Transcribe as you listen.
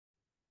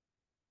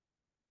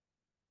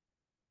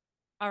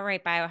All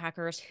right,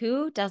 biohackers,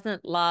 who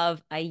doesn't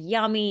love a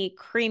yummy,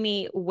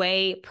 creamy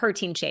whey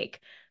protein shake?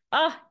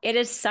 Oh, it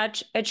is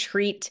such a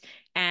treat.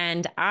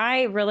 And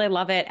I really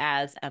love it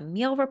as a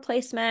meal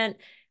replacement,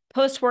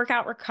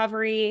 post-workout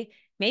recovery,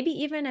 maybe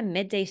even a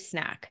midday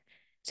snack.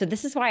 So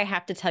this is why I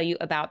have to tell you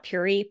about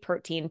Puri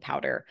protein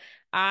powder.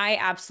 I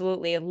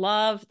absolutely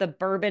love the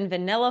bourbon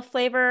vanilla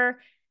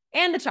flavor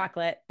and the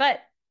chocolate, but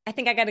I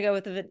think I got to go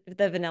with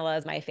the vanilla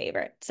as my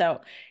favorite.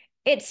 So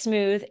it's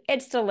smooth,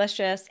 it's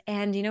delicious,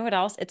 and you know what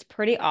else? It's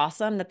pretty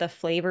awesome that the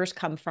flavors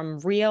come from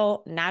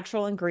real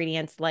natural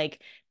ingredients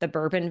like the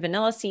bourbon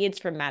vanilla seeds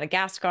from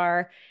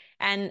Madagascar.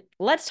 And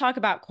let's talk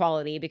about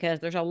quality because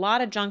there's a lot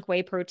of junk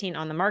whey protein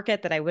on the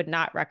market that I would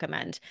not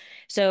recommend.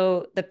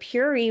 So, the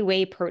Puree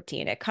whey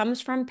protein, it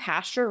comes from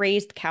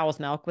pasture-raised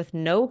cow's milk with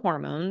no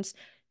hormones,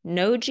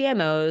 no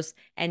GMOs,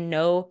 and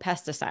no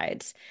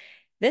pesticides.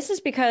 This is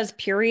because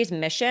Puree's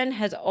mission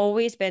has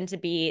always been to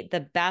be the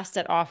best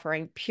at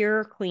offering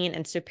pure, clean,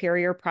 and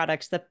superior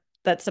products that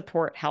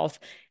support health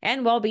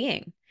and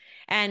well-being.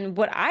 And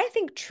what I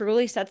think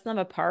truly sets them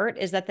apart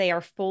is that they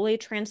are fully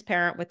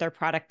transparent with their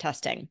product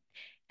testing.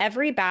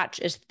 Every batch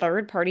is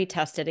third-party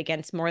tested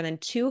against more than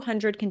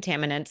 200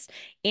 contaminants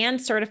and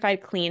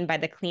certified clean by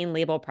the Clean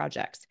Label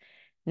Project.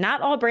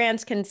 Not all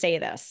brands can say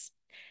this.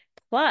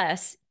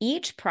 Plus,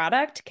 each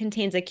product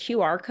contains a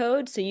QR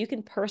code so you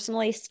can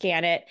personally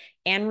scan it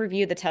and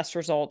review the test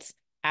results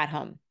at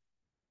home.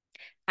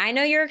 I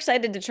know you're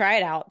excited to try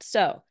it out.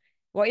 So,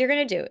 what you're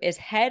going to do is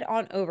head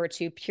on over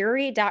to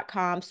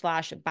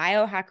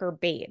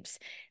puri.com/biohackerbabes.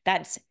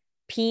 That's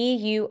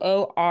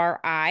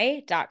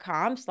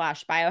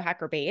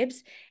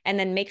PUORI.com/biohackerbabes. And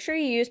then make sure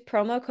you use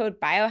promo code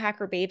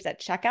biohackerbabes at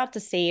checkout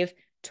to save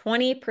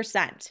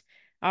 20%.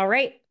 All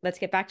right, let's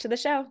get back to the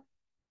show.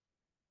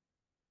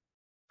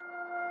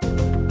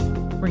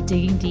 We're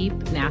digging deep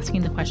and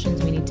asking the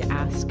questions we need to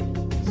ask.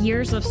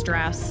 Years of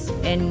stress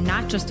and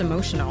not just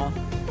emotional.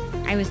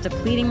 I was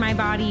depleting my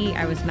body.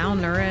 I was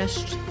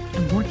malnourished.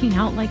 I'm working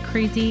out like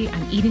crazy.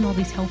 I'm eating all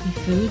these healthy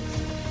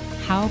foods.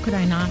 How could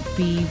I not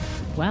be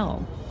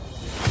well?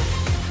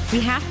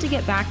 We have to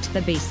get back to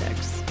the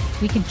basics.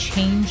 We can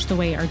change the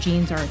way our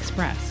genes are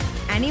expressed.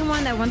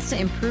 Anyone that wants to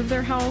improve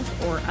their health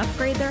or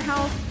upgrade their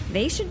health,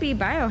 they should be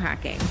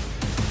biohacking.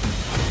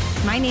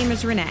 My name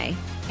is Renee.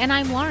 And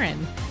I'm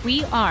Lauren.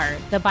 We are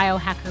the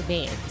Biohacker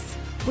Babes.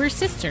 We're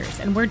sisters,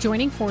 and we're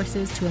joining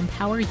forces to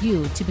empower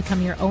you to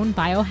become your own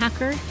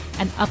biohacker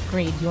and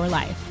upgrade your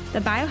life. The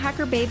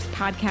Biohacker Babes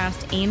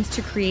podcast aims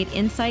to create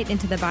insight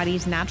into the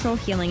body's natural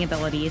healing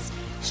abilities,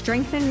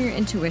 strengthen your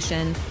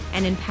intuition,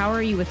 and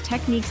empower you with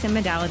techniques and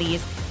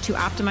modalities to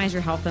optimize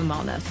your health and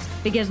wellness.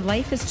 Because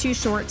life is too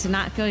short to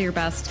not feel your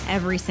best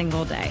every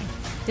single day.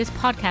 This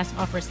podcast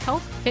offers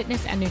health,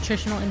 fitness, and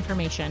nutritional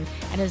information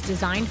and is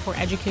designed for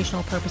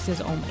educational purposes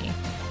only.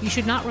 You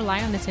should not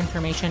rely on this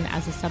information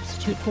as a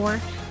substitute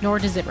for, nor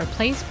does it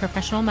replace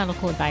professional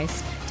medical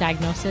advice,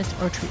 diagnosis,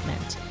 or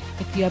treatment.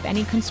 If you have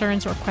any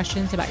concerns or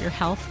questions about your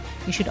health,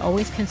 you should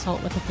always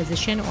consult with a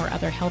physician or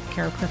other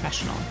healthcare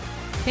professional.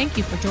 Thank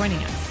you for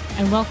joining us,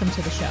 and welcome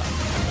to the show.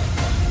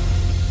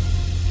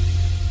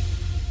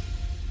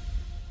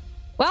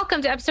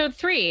 Welcome to episode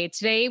 3.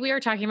 Today we are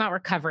talking about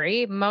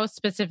recovery, most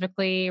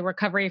specifically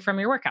recovery from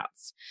your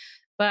workouts.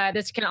 But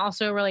this can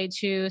also relate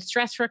to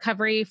stress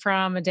recovery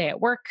from a day at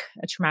work,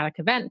 a traumatic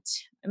event,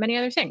 and many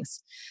other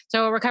things.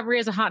 So recovery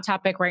is a hot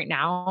topic right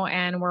now,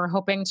 and we're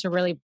hoping to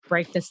really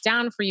break this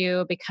down for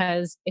you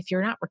because if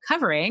you're not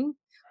recovering,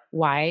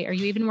 why are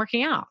you even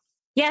working out?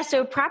 Yeah,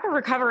 so proper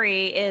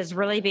recovery is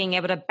really being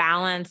able to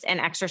balance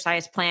an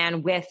exercise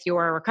plan with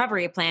your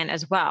recovery plan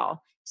as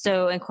well.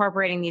 So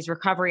incorporating these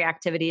recovery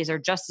activities are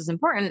just as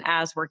important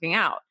as working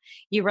out.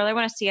 You really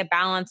want to see a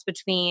balance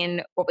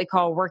between what we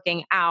call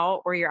working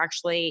out, where you're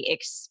actually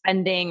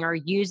expending or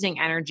using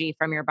energy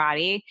from your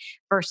body,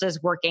 versus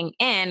working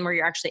in, where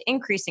you're actually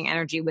increasing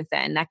energy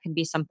within. That can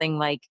be something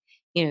like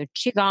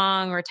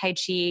Qigong or Tai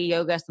Chi,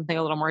 yoga, something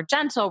a little more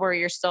gentle where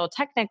you're still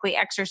technically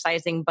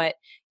exercising, but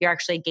you're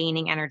actually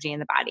gaining energy in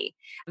the body.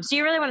 So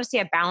you really want to see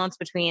a balance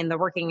between the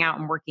working out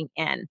and working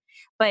in.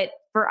 But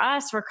for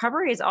us,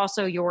 recovery is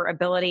also your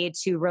ability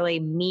to really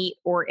meet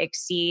or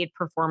exceed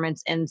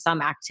performance in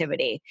some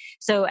activity.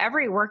 So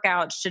every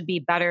workout should be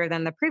better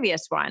than the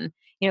previous one.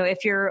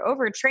 If you're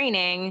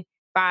overtraining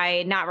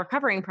by not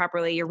recovering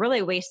properly, you're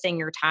really wasting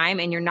your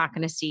time and you're not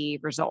going to see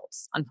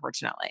results,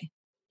 unfortunately.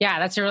 Yeah,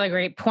 that's a really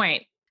great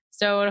point.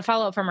 So to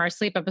follow up from our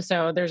sleep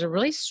episode, there's a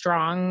really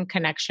strong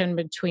connection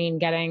between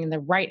getting the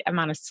right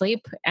amount of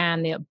sleep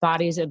and the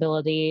body's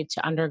ability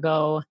to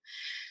undergo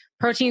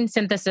protein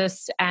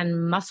synthesis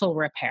and muscle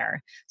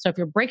repair. So if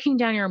you're breaking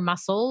down your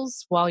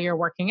muscles while you're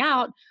working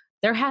out,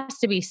 there has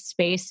to be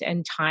space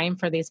and time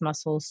for these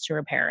muscles to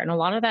repair. And a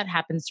lot of that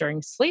happens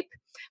during sleep,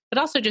 but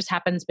also just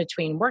happens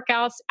between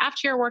workouts.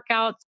 After your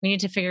workouts, we need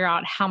to figure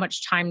out how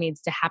much time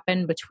needs to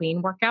happen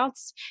between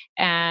workouts.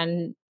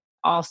 And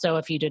also,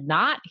 if you did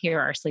not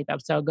hear our sleep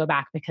episode, go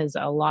back because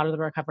a lot of the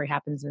recovery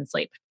happens in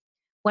sleep.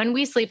 When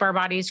we sleep, our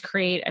bodies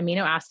create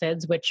amino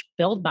acids, which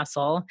build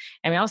muscle,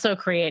 and we also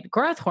create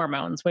growth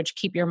hormones, which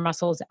keep your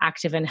muscles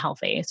active and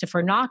healthy. So, if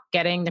we're not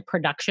getting the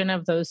production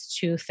of those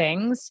two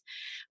things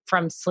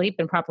from sleep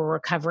and proper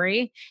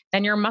recovery,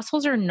 then your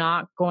muscles are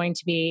not going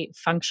to be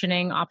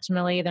functioning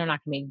optimally. They're not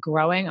going to be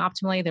growing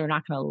optimally. They're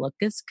not going to look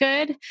as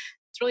good.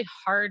 It's really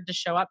hard to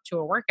show up to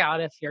a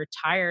workout if you're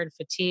tired,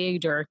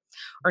 fatigued, or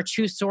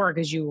too sore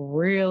because you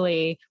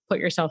really put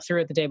yourself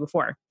through it the day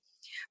before.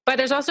 But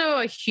there's also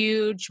a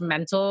huge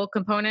mental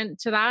component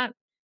to that,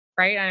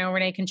 right? I know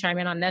Renee can chime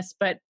in on this,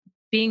 but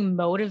being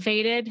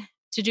motivated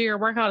to do your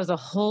workout is a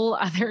whole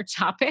other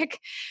topic.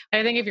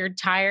 I think if you're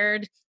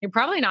tired, you're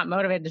probably not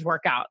motivated to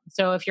work out.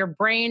 So if your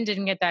brain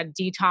didn't get that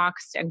detox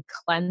and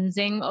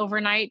cleansing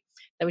overnight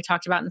that we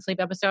talked about in the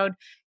sleep episode,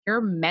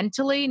 you're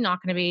mentally not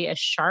going to be as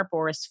sharp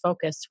or as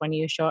focused when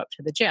you show up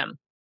to the gym.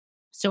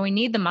 So we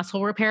need the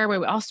muscle repair,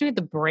 but we also need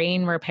the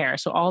brain repair.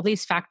 So all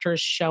these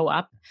factors show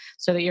up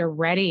so that you're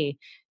ready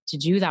to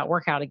do that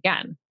workout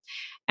again.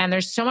 And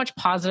there's so much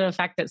positive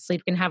effect that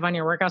sleep can have on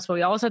your workouts, but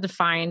we also have to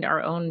find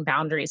our own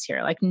boundaries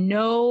here. Like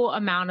no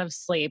amount of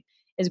sleep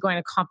is going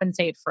to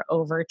compensate for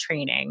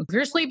overtraining. If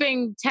you're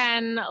sleeping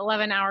 10,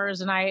 11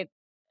 hours a night,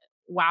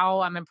 wow,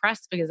 I'm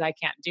impressed because I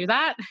can't do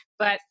that.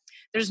 But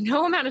there's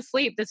no amount of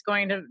sleep that's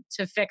going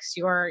to fix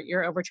your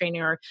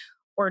overtraining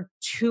or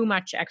too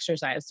much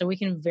exercise. So we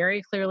can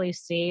very clearly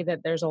see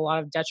that there's a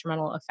lot of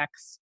detrimental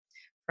effects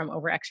from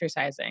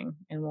overexercising,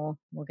 and we'll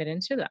get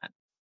into that.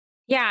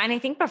 Yeah. And I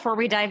think before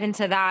we dive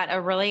into that,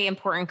 a really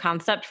important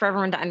concept for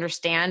everyone to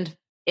understand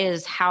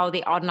is how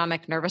the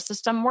autonomic nervous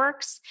system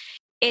works.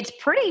 It's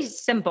pretty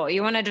simple.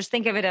 You want to just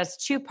think of it as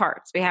two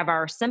parts. We have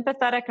our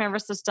sympathetic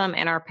nervous system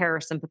and our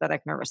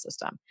parasympathetic nervous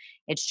system.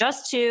 It's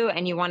just two,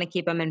 and you want to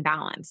keep them in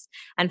balance.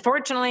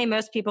 Unfortunately,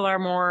 most people are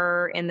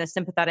more in the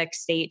sympathetic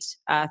state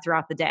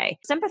throughout the day.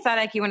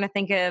 Sympathetic, you want to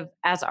think of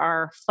as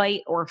our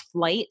fight or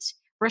flight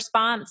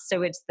response.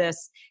 So it's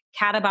this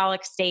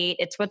catabolic state.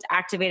 It's what's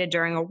activated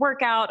during a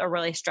workout, a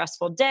really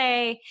stressful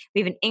day.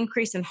 We have an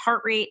increase in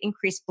heart rate,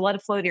 increased blood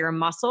flow to your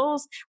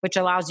muscles, which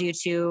allows you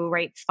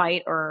to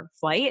fight or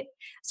flight.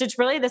 So it's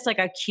really this like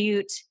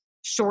acute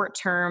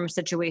short-term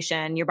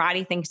situation. Your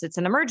body thinks it's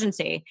an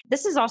emergency.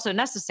 This is also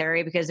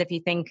necessary because if you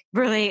think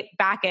really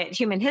back at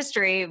human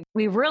history,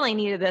 we really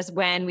needed this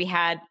when we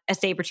had a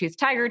saber-toothed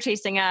tiger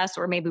chasing us,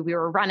 or maybe we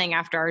were running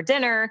after our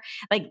dinner.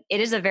 Like it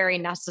is a very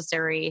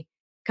necessary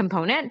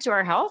component to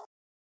our health.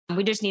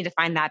 We just need to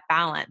find that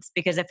balance,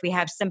 because if we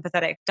have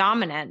sympathetic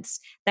dominance,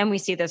 then we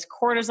see this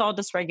cortisol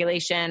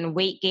dysregulation,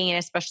 weight gain,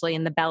 especially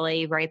in the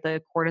belly, right?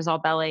 The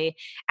cortisol belly,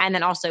 and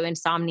then also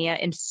insomnia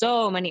and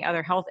so many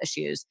other health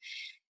issues.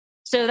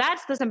 So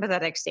that's the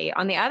sympathetic state.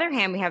 On the other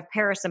hand, we have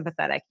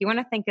parasympathetic. You want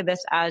to think of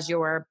this as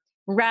your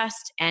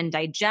rest and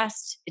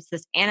digest. It's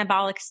this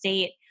anabolic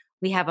state.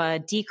 We have a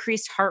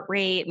decreased heart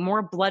rate,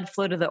 more blood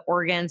flow to the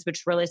organs,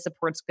 which really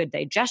supports good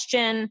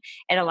digestion.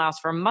 It allows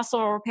for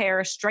muscle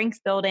repair,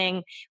 strength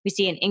building. We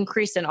see an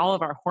increase in all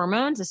of our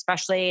hormones,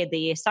 especially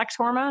the sex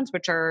hormones,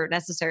 which are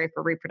necessary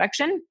for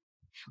reproduction,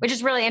 which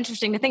is really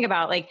interesting to think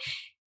about. Like,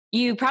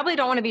 you probably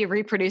don't want to be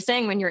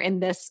reproducing when you're in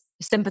this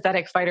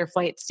sympathetic fight or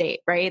flight state,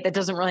 right? That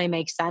doesn't really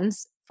make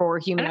sense for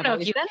human I don't know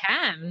evolution. if you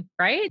can,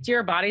 right? Do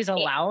your bodies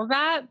allow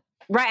that?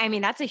 Right. I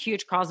mean, that's a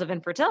huge cause of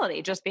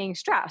infertility, just being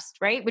stressed,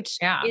 right? Which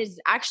is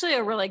actually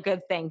a really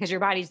good thing, because your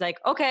body's like,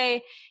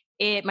 okay,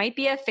 it might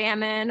be a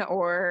famine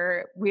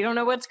or we don't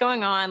know what's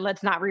going on.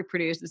 Let's not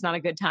reproduce. It's not a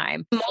good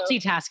time.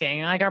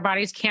 Multitasking. Like our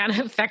bodies can't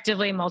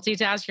effectively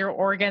multitask. Your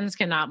organs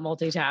cannot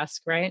multitask,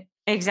 right?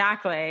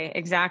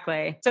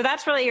 Exactly. So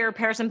that's really your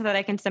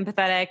parasympathetic and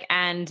sympathetic.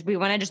 And we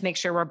want to just make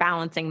sure we're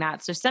balancing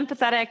that. So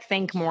sympathetic,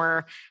 think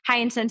more high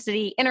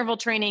intensity, interval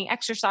training,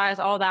 exercise,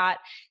 all that.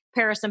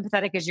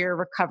 Parasympathetic is your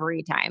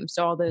recovery time.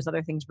 So all those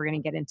other things we're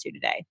going to get into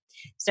today.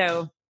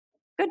 So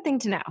good thing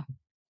to know.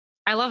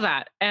 I love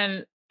that.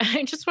 And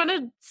I just want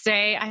to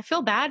say, I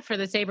feel bad for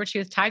the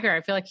saber-toothed tiger.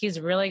 I feel like he's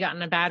really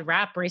gotten a bad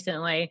rap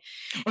recently,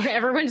 where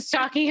everyone's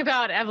talking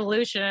about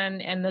evolution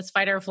and this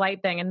fight or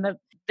flight thing. And the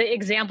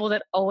example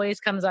that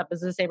always comes up is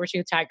the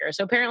saber-toothed tiger.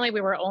 So apparently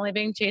we were only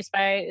being chased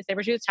by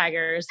saber-toothed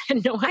tigers. And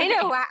I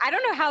know. I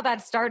don't know how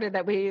that started,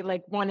 that we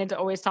wanted to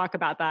always talk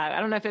about that. I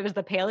don't know if it was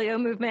the paleo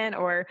movement,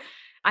 or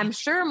I'm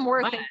sure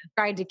more things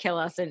tried to kill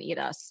us and eat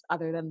us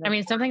other than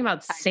something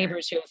about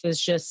saber-tooth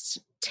is just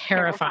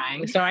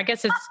terrifying. So I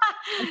guess it's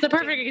the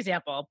perfect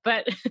example.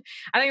 But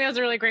I think that was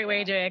a really great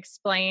way to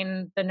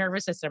explain the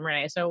nervous system,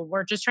 Renee. So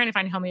we're just trying to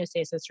find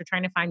homeostasis. We're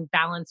trying to find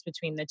balance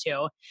between the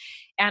two.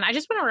 And I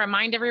just want to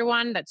remind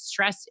everyone that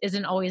stress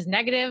isn't always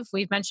negative.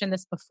 We've mentioned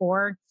this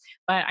before,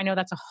 but I know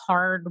that's a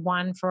hard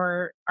one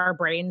for our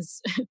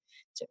brains.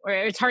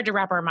 It's hard to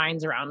wrap our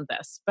minds around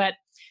this. But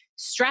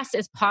stress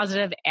is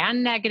positive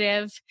and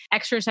negative.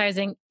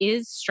 Exercising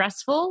is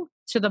stressful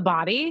to the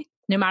body.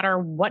 No matter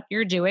what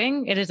you're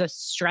doing, it is a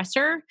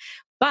stressor,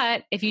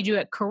 But if you do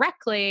it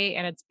correctly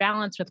and it's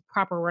balanced with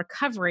proper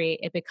recovery,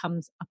 it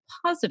becomes a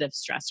positive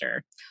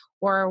stressor,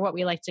 or what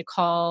we like to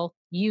call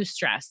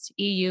eustress,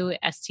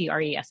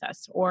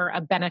 EUSTRESS, or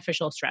a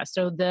beneficial stress.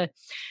 So the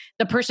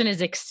person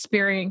is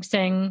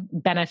experiencing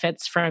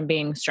benefits from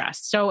being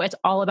stressed. So it's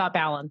all about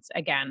balance.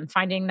 Again,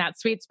 finding that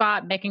sweet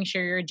spot, making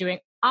sure you're doing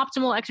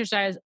optimal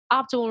exercise,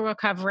 optimal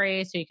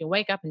recovery, so you can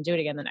wake up and do it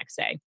again the next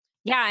day.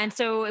 Yeah. And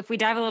so if we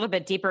dive a little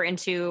bit deeper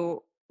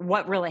into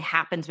what really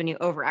happens when you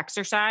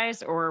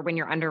overexercise or when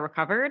you're under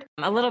recovered,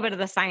 a little bit of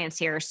the science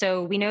here.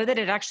 So we know that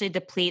it actually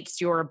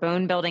depletes your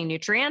bone building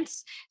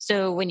nutrients.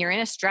 So when you're in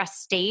a stress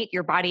state,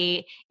 your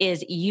body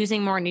is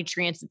using more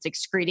nutrients, it's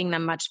excreting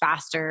them much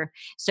faster.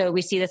 So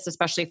we see this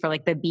especially for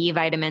like the B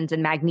vitamins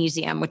and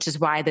magnesium, which is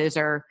why those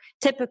are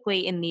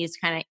typically in these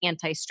kind of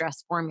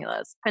anti-stress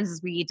formulas. Because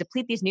we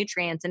deplete these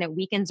nutrients and it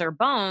weakens our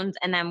bones,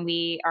 and then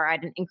we are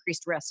at an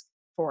increased risk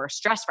for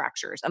stress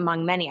fractures,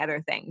 among many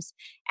other things.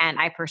 And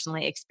I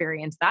personally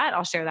experienced that.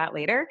 I'll share that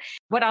later.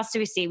 What else do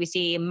we see? We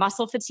see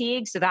muscle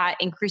fatigue. So that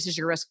increases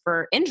your risk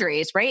for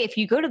injuries, right? If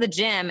you go to the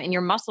gym and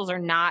your muscles are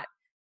not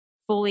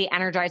fully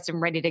energized and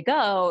ready to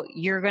go,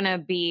 you're going to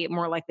be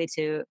more likely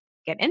to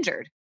get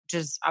injured, which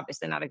is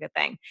obviously not a good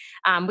thing.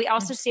 We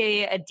also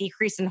see a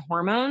decrease in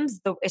hormones,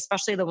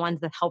 especially the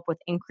ones that help with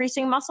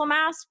increasing muscle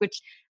mass,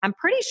 which I'm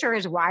pretty sure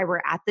is why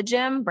we're at the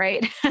gym,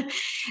 right?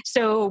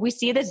 So we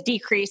see this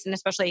decrease in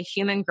especially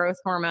human growth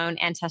hormone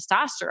and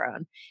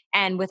testosterone.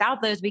 And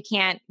without those, we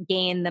can't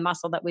gain the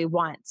muscle that we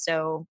want.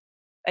 So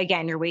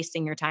again, you're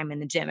wasting your time in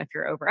the gym if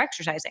you're over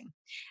exercising.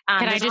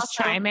 Can I just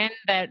chime in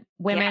that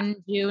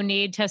women do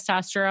need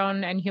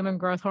testosterone and human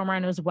growth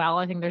hormone as well?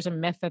 I think there's a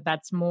myth that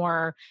that's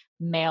more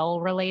male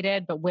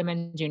related, but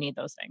women do need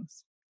those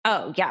things.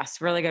 Oh,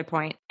 yes. Really good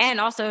point. And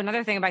also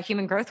another thing about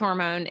human growth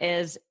hormone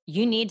is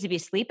you need to be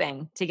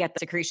sleeping to get the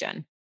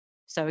secretion.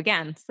 So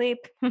again, sleep.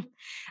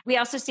 We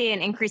also see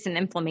an increase in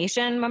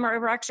inflammation when we're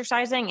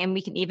overexercising, and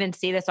we can even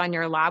see this on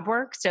your lab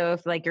work. So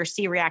if like your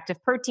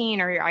C-reactive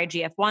protein or your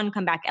IGF-1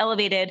 come back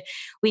elevated,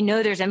 we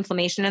know there's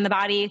inflammation in the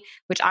body,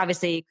 which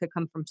obviously could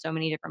come from so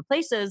many different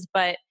places,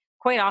 but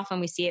quite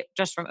often we see it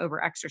just from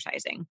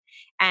overexercising.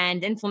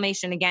 And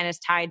inflammation, again, is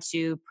tied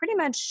to pretty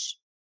much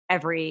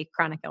every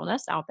chronic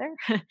illness out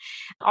there.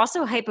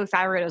 Also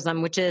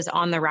hypothyroidism, which is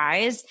on the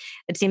rise.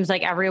 It seems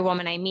like every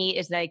woman I meet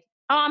is like,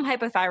 oh, I'm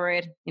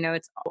hypothyroid. You know,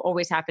 it's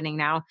always happening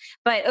now.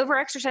 But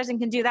overexercising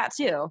can do that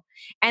too.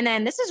 And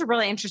then this is a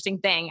really interesting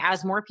thing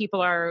as more people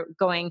are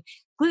going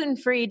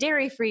gluten-free,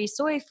 dairy-free,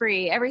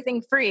 soy-free,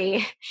 everything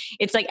free.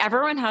 It's like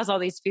everyone has all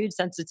these food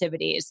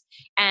sensitivities.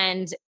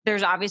 And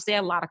there's obviously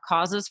a lot of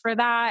causes for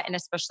that, and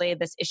especially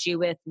this issue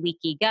with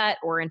leaky gut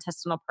or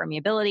intestinal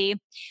permeability.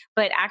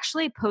 But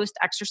actually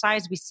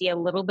post-exercise, we see a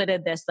little bit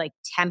of this like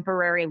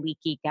temporary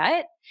leaky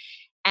gut.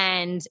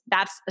 And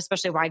that's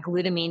especially why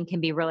glutamine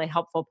can be really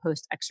helpful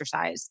post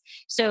exercise.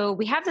 So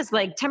we have this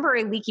like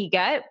temporary leaky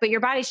gut, but your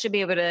body should be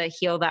able to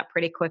heal that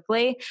pretty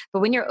quickly. But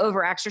when you're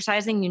over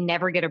exercising, you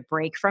never get a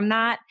break from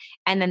that.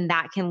 And then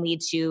that can lead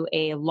to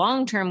a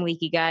long-term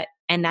leaky gut.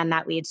 And then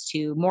that leads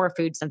to more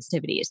food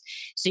sensitivities.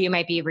 So you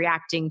might be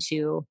reacting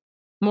to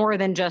more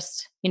than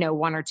just,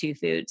 one or two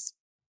foods.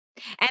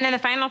 And then the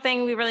final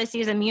thing we really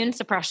see is immune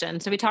suppression.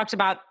 So we talked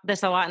about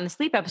this a lot in the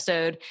sleep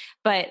episode,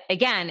 but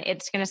again,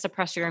 it's going to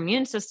suppress your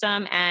immune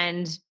system,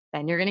 and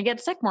then you're going to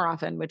get sick more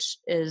often, which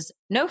is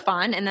no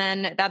fun. And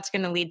then that's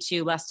going to lead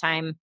to less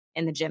time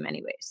in the gym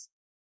anyways.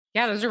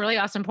 Yeah, those are really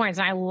awesome points.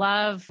 And I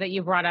love that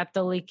you brought up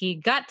the leaky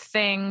gut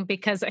thing,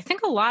 because I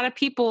think a lot of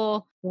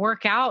people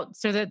work out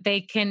so that they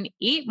can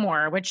eat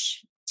more,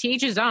 which to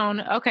each his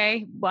own.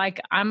 Okay,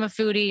 like I'm a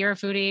foodie, you're a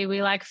foodie,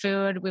 we like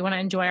food, we want to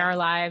enjoy our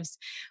lives.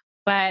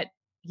 But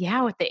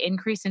yeah, with the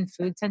increase in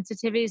food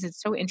sensitivities, it's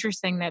so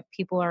interesting that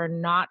people are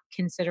not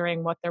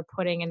considering what they're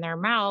putting in their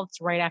mouths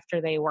right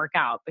after they work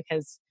out,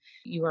 because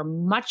you are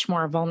much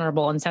more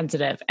vulnerable and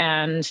sensitive.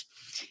 And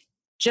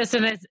just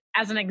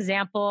as an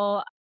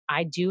example,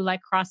 I do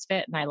like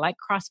CrossFit and I like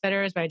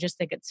CrossFitters, but I just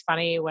think it's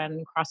funny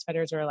when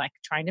CrossFitters are like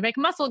trying to make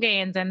muscle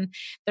gains and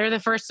they're the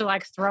first to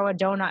like throw a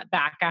donut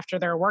back after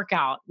their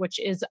workout, which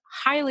is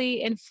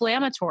highly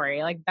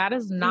inflammatory. Like that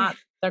is not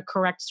the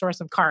correct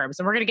source of carbs.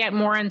 And we're going to get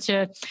more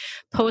into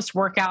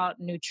post-workout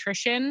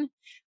nutrition,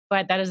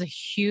 but that is a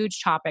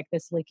huge topic,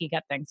 this leaky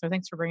gut thing. So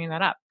thanks for bringing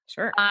that up.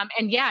 Sure.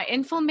 And yeah,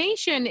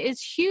 inflammation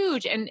is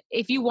huge. And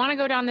if you want to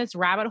go down this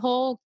rabbit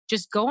hole,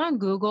 just go on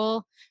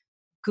Google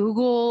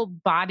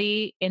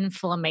body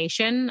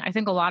inflammation. I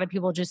think a lot of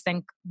people just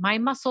think my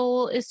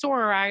muscle is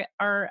sore,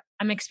 or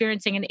I'm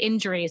experiencing an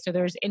injury, so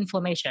there's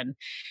inflammation.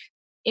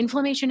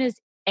 Inflammation is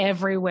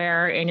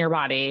everywhere in your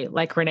body,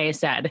 like Renee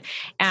said.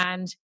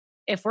 And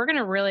if we're going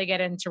to really get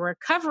into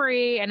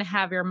recovery and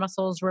have your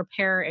muscles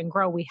repair and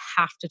grow, we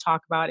have to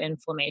talk about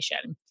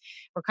inflammation.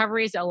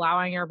 Recovery is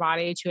allowing your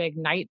body to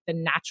ignite the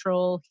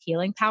natural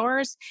healing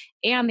powers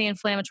and the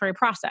inflammatory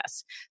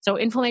process. So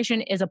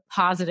inflammation is a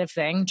positive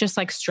thing, just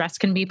like stress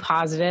can be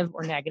positive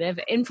or negative.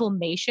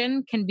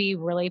 Inflammation can be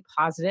really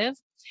positive.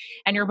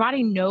 and your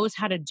body knows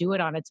how to do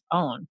it on its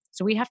own.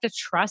 So we have to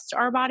trust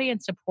our body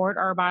and support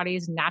our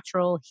body's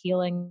natural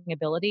healing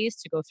abilities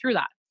to go through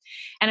that.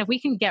 And if we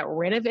can get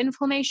rid of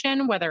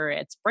inflammation, whether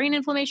it's brain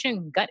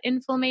inflammation, gut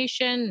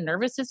inflammation,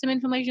 nervous system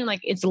inflammation,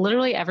 like it's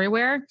literally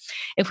everywhere.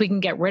 If we can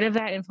get rid of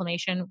that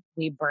inflammation,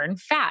 we burn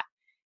fat,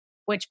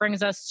 which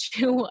brings us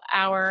to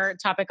our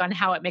topic on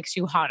how it makes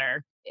you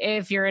hotter.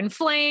 If you're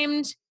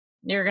inflamed,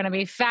 you're going to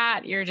be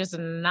fat. You're just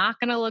not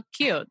going to look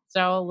cute.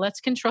 So let's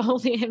control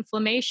the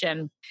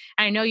inflammation.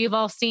 I know you've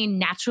all seen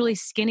naturally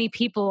skinny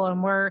people,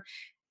 and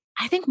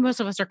I think most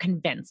of us are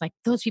convinced like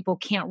those people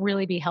can't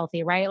really be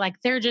healthy, right? Like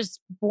they're just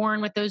born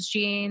with those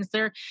genes.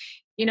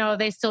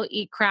 They still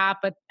eat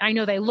crap, but I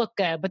know they look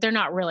good, but they're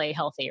not really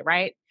healthy,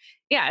 right?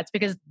 Yeah, it's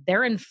because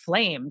they're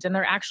inflamed and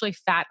they're actually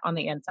fat on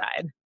the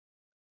inside.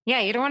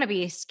 Yeah, you don't want to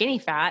be skinny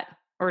fat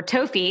or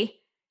tofu.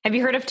 Have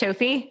you heard of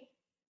tofu?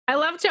 I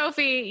love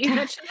tofu. You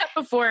mentioned that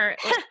before.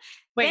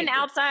 Wait. Thin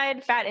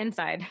outside, fat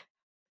inside.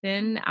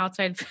 Thin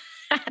outside,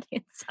 fat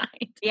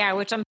inside. Yeah,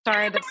 which I'm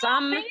sorry, but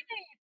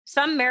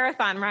some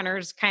marathon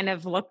runners kind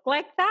of look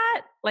like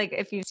that. Like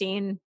if you've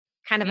seen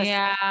kind of a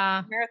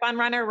marathon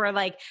runner where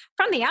like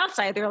from the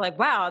outside, they're like,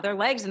 wow, their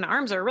legs and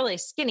arms are really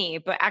skinny,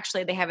 but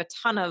actually they have a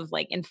ton of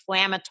like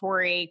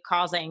inflammatory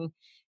causing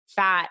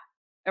fat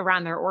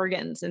around their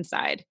organs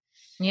inside.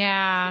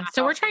 Yeah.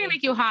 So we're trying to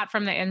make you hot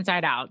from the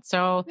inside out.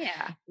 So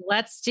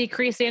let's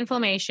decrease the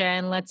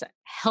inflammation. Let's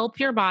help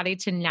your body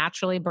to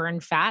naturally burn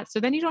fat.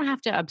 So then you don't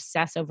have to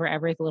obsess over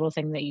every little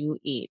thing that you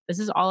eat. This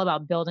is all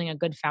about building a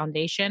good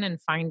foundation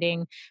and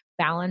finding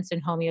balance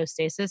and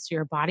homeostasis so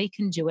your body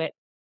can do it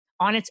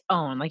on its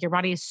own. Like your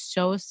body is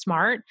so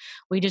smart.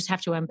 We just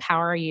have to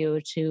empower you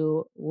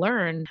to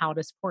learn how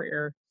to support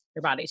your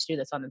body to do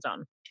this on its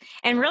own.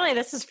 And really,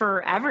 this is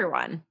for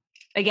everyone.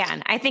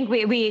 Again, I think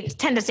we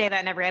tend to say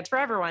that in every ad for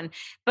everyone,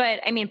 but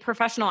I mean,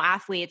 professional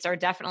athletes are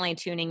definitely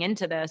tuning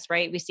into this,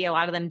 right? We see a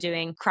lot of them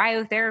doing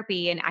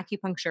cryotherapy and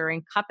acupuncture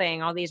and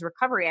cupping, all these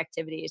recovery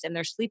activities, and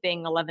they're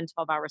sleeping 11,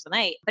 12 hours a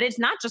night. But it's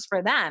not just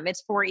for them.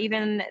 It's for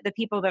even the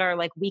people that are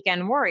like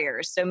weekend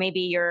warriors. So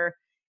maybe you're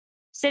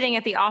sitting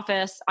at the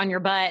office on your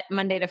butt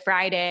Monday to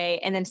Friday,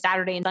 and then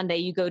Saturday and Sunday,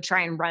 you go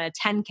try and run a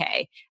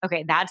 10K.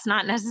 Okay, that's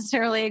not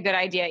necessarily a good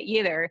idea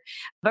either.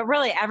 But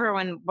really,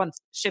 everyone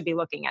should be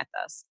looking at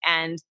this.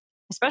 And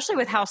especially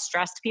with how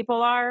stressed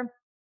people are,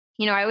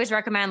 I always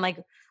recommend like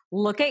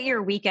look at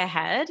your week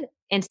ahead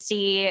and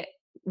see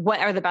what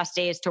are the best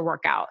days to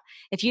work out.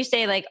 If you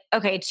say like,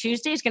 okay,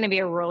 Tuesday is going to be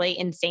a really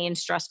insane,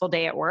 stressful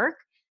day at work,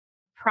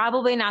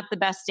 probably not the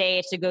best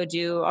day to go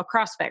do a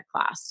CrossFit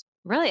class.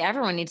 Really,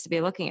 everyone needs to be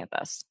looking at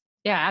this.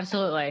 Yeah,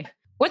 absolutely.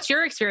 What's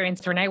your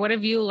experience, Renee? What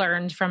have you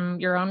learned from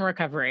your own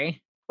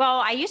recovery?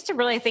 Well, I used to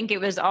really think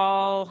it was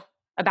all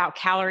about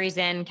calories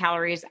in,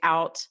 calories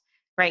out,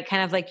 right?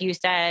 Kind of like you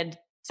said,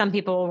 some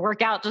people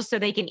work out just so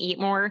they can eat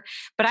more,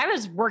 but I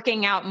was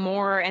working out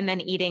more and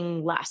then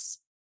eating less.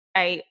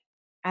 I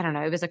don't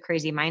know. It was a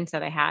crazy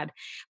mindset I had.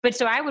 But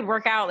so I would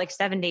work out like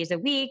 7 days a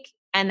week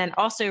and then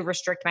also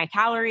restrict my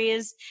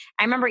calories.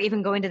 I remember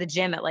even going to the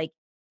gym at like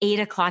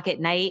 8:00 at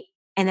night.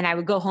 And then I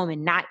would go home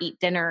and not eat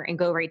dinner and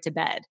go right to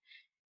bed.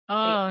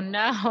 Oh,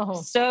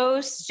 no. So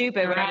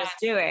stupid what I was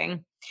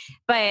doing.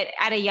 But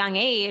at a young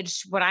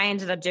age, what I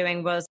ended up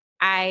doing was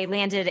I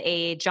landed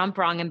a jump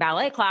wrong in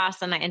ballet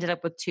class and I ended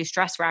up with 2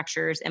 stress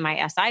fractures in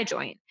my SI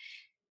joint,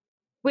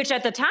 which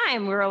at the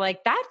time we were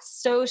like,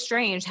 that's so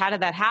strange. How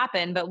did that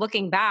happen? But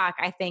looking back,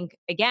 I think,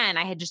 again,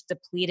 I had just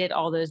depleted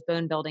all those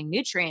bone building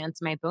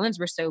nutrients. My bones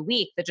were so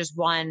weak that just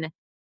one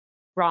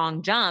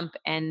wrong jump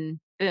and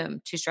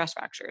boom, 2 stress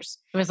fractures.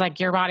 It was like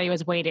your body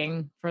was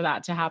waiting for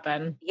that to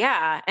happen.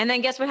 Yeah. And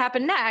then guess what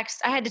happened next?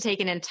 I had to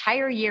take an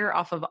entire year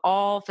off of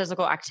all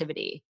physical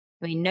activity.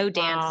 I mean, no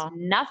dance,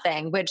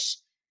 nothing, which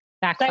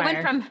backfire. So I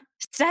went from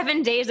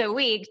 7 days a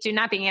week to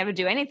not being able to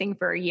do anything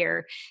for a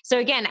year. So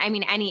again, I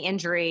mean, any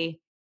injury,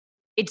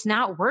 it's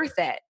not worth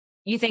it.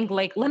 You think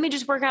like, let me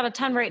just work out a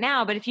ton right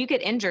now. But if you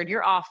get injured,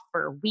 you're off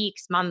for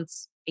weeks,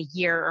 months, a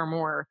year or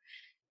more.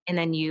 And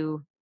then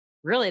you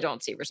really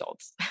don't see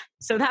results.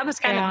 So that was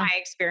kind of my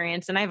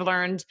experience. And I've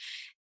learned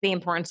the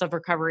importance of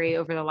recovery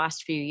over the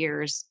last few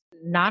years.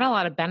 Not a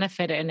lot of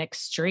benefit in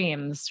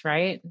extremes,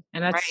 right?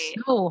 And that's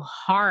so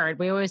hard.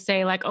 We always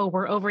say like, oh,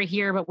 we're over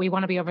here, but we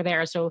want to be over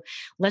there. So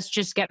let's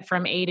just get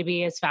from A to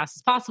B as fast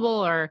as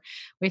possible. Or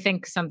we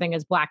think something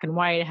is black and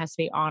white, it has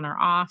to be on or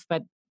off,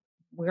 but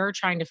we're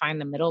trying to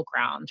find the middle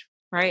ground.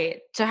 Right.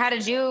 So how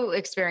did you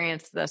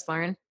experience this,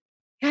 Lauren?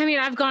 I mean,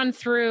 I've gone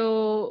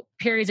through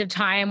periods of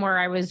time where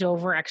I was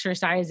over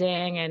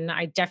exercising, and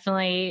I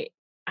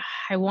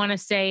want to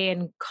say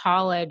in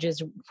college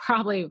is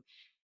probably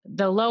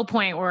the low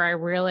point where I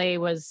really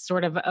was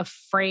sort of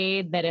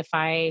afraid that if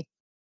I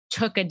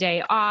took a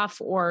day off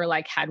or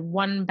like had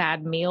one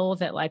bad meal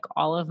that like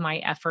all of my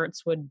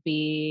efforts would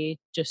be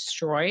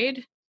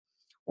destroyed.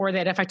 Or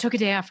that if I took a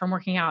day off from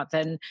working out,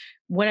 then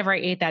whatever I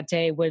ate that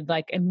day would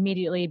like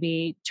immediately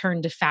be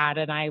turned to fat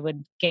and I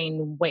would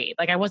gain weight.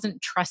 Like I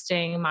wasn't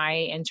trusting my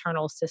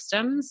internal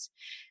systems.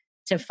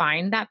 to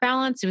find that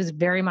balance. It was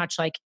very much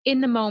like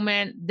in the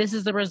moment, this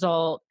is the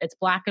result, it's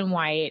black and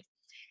white.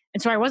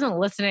 And so I wasn't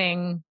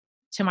listening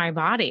to my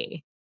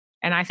body.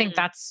 And I think Mm.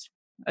 that's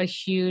a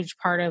huge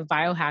part of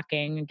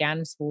biohacking. Again,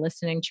 is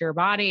listening to your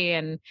body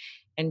and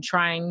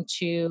trying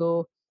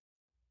to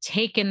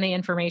take in the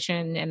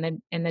information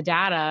and the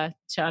data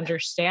to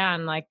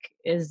understand, like,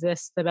 is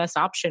this the best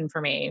option for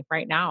me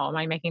right now? Am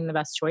I making the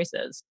best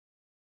choices?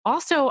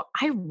 Also,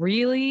 I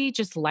really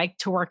just like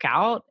to work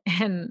out,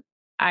 and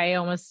I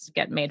almost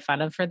get made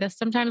fun of for this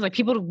sometimes. Like,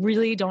 people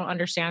really don't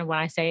understand when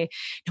I say,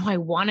 "No, I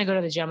wanna go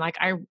to the gym." Like,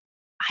 I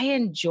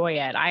enjoy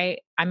it.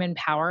 I'm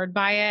empowered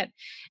by it,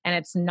 and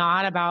it's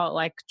not about,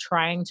 like,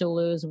 trying to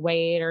lose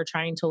weight or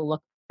trying to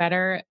look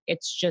better.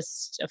 It's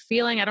just a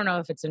feeling. I don't know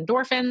if it's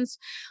endorphins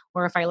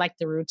or if I like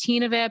the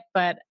routine of it,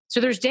 but so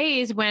there's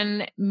days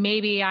when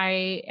maybe I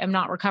am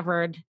not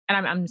recovered,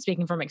 and I'm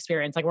speaking from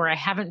experience, like where I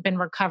haven't been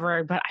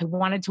recovered, but I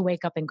wanted to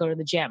wake up and go to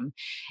the gym.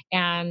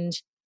 And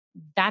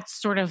that's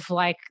sort of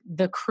like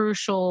the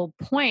crucial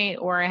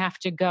point where I have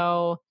to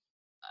go,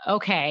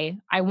 okay,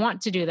 I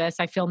want to do this.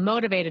 I feel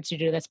motivated to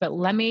do this, but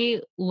let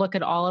me look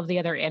at all of the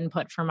other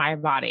input for my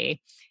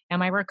body.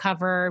 Am I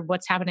recovered?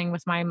 What's happening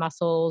with my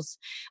muscles,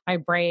 my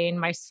brain,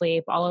 my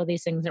sleep, all of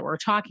these things that we're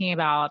talking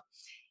about?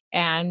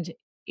 And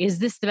is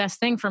this the best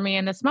thing for me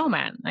in this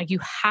moment? Like, you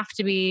have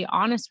to be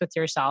honest with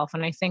yourself.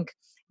 And I think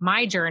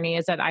my journey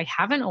is that I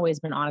haven't always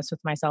been honest with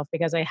myself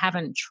because I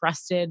haven't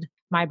trusted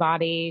my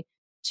body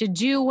to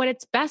do what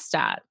it's best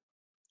at.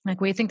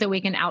 Like, we think that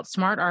we can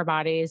outsmart our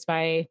bodies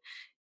by,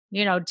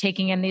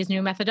 taking in these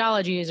new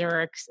methodologies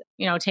or,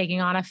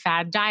 taking on a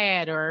fad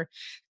diet or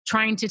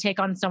trying to take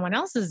on someone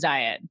else's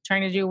diet,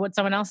 trying to do what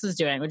someone else is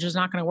doing, which is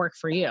not going to work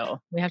for you.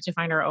 We have to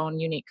find our own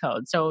unique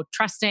code. So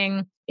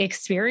trusting,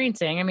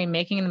 experiencing,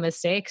 making the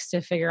mistakes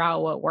to figure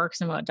out what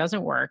works and what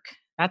doesn't work.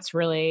 That's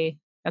the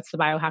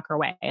biohacker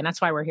way. And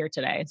that's why we're here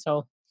today.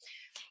 So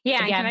Yeah.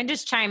 And can again, I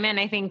just chime in?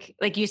 I think,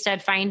 like you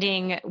said,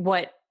 finding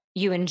what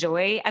you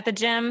enjoy at the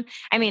gym.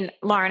 I mean,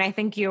 Lauren, I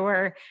think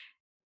you're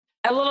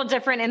a little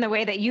different in the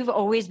way that you've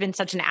always been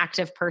such an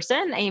active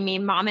person. I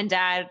mean, mom and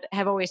dad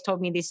have always told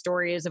me these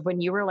stories of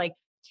when you were like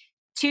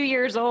 2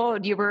 years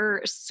old, you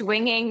were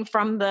swinging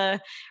from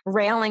the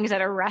railings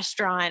at a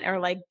restaurant or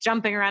like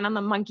jumping around on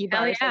the monkey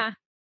hell bars. yeah. Like,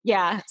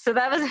 yeah. So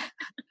that was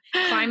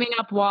Climbing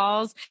up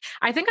walls.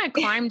 I think I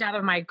climbed out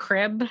of my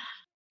crib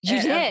you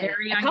at a did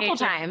very a young couple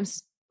age. Like,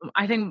 times.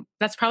 I think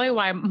that's probably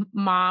why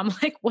mom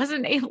like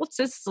wasn't able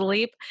to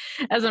sleep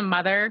as a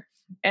mother.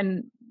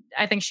 And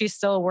I think she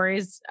still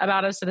worries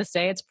about us to this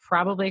day. It's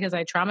probably because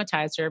I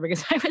traumatized her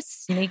because I was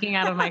sneaking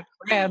out of my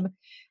crib.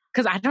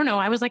 Because I don't know,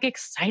 I was like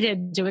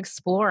excited to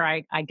explore.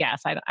 I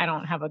guess I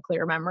don't have a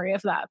clear memory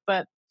of that,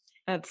 but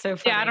That's so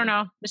funny. yeah, I don't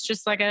know. It's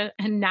just like a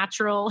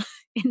natural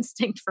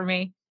instinct for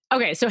me.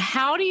 Okay, so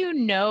how do you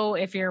know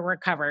if you're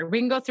recovered? We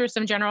can go through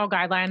some general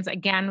guidelines.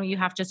 Again, you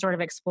have to sort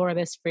of explore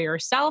this for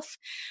yourself.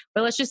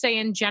 But let's just say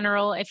in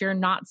general, if you're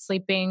not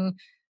sleeping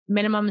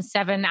minimum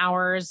 7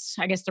 hours,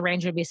 I guess the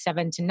range would be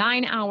 7 to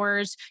 9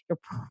 hours, you're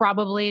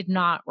probably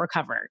not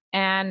recovered.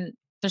 And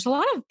there's a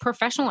lot of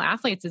professional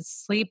athletes that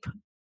sleep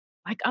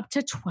like up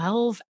to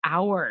 12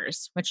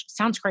 hours, which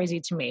sounds crazy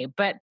to me,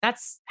 but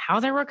that's how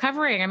they're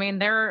recovering.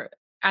 They're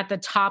at the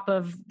top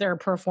of their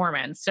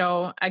performance.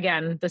 So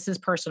again, this is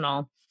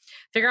personal.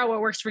 Figure out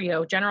what works for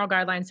you. General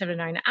guidelines, 7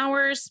 to 9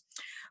 hours.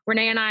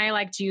 Renee and I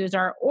like to use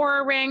our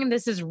Aura Ring.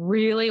 This is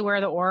really where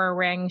the Aura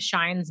Ring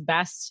shines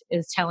best,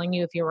 is telling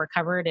you if you're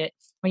recovered. It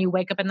when you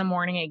wake up in the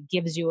morning, it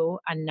gives you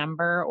a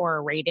number or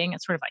a rating.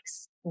 It sort of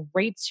like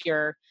rates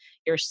your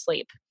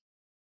sleep.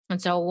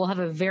 And so we'll have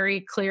a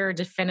very clear,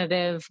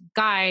 definitive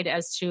guide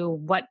as to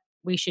what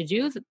we should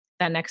do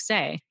that next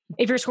day.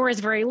 If your score is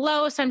very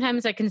low,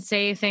 sometimes I can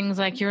say things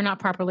like you're not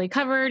properly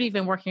covered, you've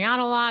been working out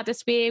a lot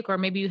this week, or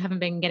maybe you haven't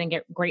been getting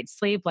great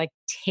sleep, like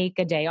take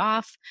a day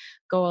off,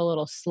 go a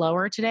little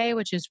slower today,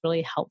 which is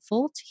really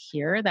helpful to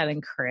hear that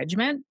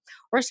encouragement.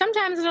 Or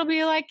sometimes it'll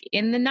be like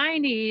in the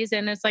 90s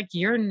and it's like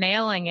you're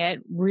nailing it,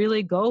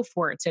 really go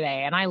for it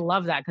today. And I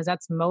love that because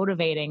that's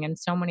motivating in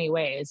so many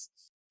ways.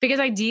 Because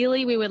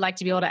ideally, we would like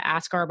to be able to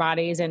ask our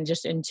bodies and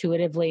just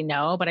intuitively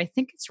know, but I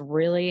think it's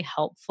really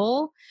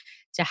helpful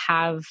to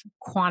have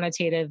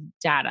quantitative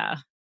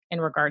data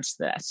in regards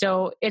to this.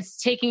 So it's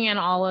taking in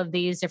all of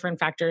these different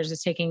factors.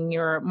 It's taking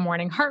your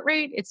morning heart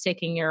rate, it's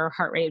taking your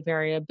heart rate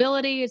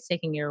variability, it's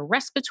taking your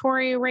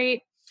respiratory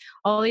rate,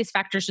 all these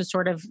factors to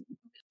sort of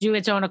do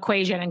its own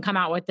equation and come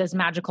out with this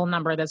magical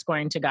number that's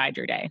going to guide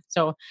your day.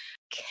 So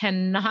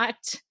cannot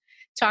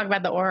talk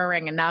about the Aura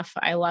Ring enough.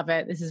 I love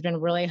it. This has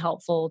been really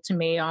helpful to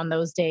me on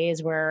those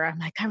days where I'm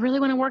like, I really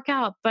want to work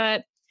out,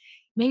 but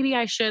maybe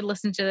I should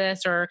listen to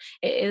this, or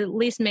it at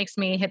least makes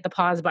me hit the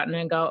pause button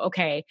and go,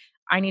 okay,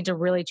 I need to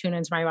really tune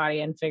into my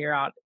body and figure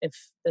out if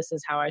this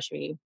is how I should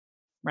be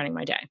running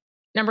my day.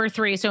 Number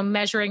 3, so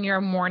measuring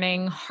your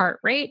morning heart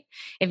rate.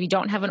 If you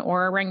don't have an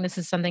Aura Ring, this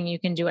is something you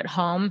can do at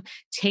home.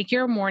 Take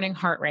your morning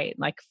heart rate.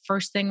 Like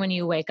first thing when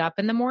you wake up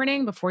in the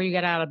morning, before you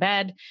get out of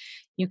bed,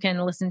 you can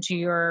listen to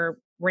your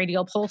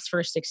radial pulse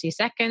for 60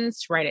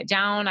 seconds, write it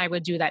down. I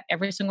would do that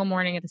every single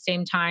morning at the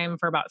same time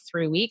for about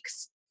 3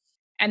 weeks.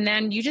 And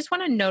then you just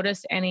want to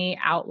notice any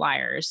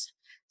outliers.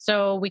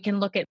 So we can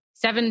look at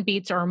 7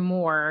 beats or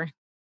more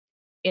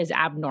is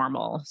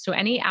abnormal. So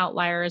any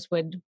outliers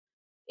would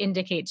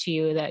indicate to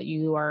you that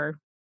you are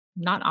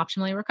not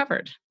optimally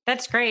recovered.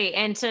 That's great.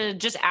 And to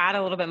just add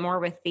a little bit more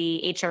with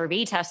the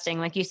HRV testing,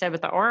 like you said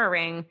with the Oura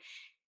Ring.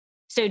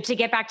 So to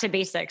get back to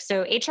basics,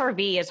 so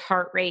HRV is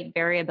heart rate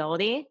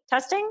variability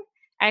testing.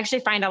 I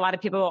actually find a lot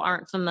of people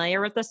aren't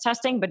familiar with this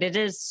testing, but it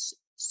is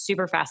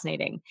super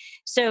fascinating.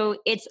 So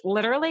it's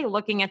literally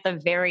looking at the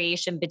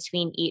variation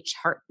between each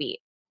heartbeat.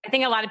 I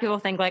think a lot of people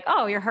think like,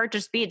 oh, your heart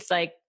just beats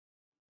like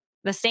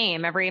the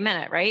same every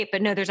minute, right?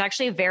 But no, there's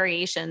actually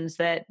variations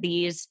that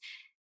these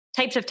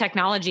types of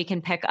technology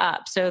can pick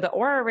up. So the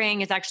Oura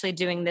Ring is actually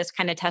doing this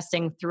kind of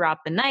testing throughout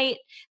the night,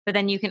 but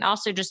then you can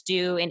also just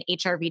do an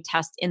HRV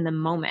test in the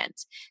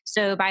moment.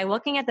 So by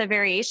looking at the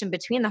variation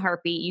between the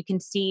heartbeat, you can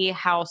see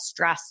how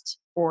stressed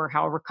or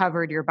how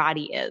recovered your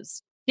body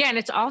is. Yeah. And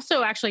it's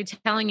also actually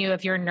telling you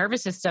if your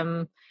nervous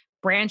system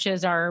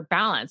branches are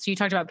balanced. So you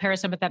talked about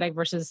parasympathetic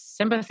versus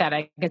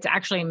sympathetic. It's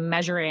actually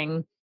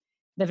measuring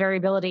the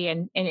variability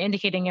and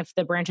indicating if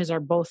the branches are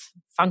both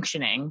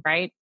functioning,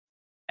 right?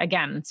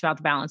 Again, it's about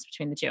the balance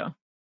between the two.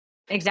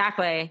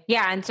 Exactly.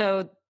 Yeah. And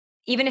so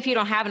even if you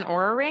don't have an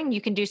Oura Ring, you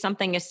can do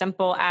something as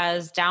simple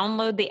as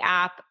download the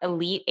app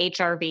Elite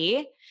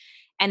HRV.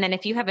 And then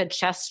if you have a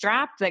chest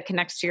strap that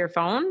connects to your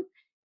phone,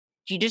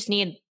 you just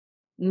need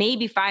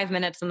maybe 5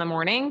 minutes in the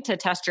morning to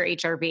test your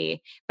HRV.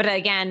 But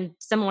again,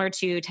 similar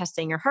to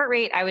testing your heart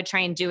rate, I would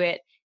try and do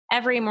it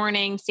every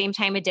morning, same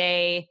time of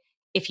day.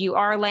 If you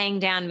are laying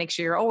down, make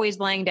sure you're always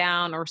laying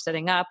down or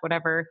sitting up,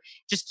 whatever.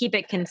 Just keep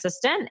it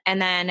consistent. And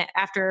then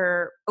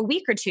after a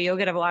week or two, you'll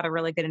get a lot of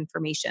really good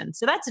information.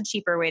 So that's a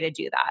cheaper way to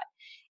do that.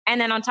 And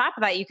then on top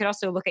of that, you could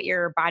also look at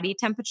your body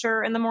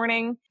temperature in the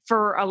morning.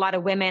 For a lot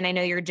of women, I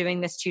know you're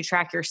doing this to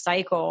track your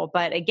cycle,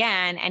 but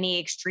again, any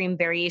extreme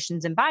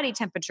variations in body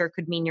temperature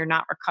could mean you're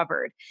not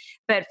recovered.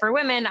 But for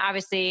women,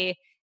 obviously,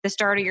 the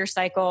start of your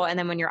cycle and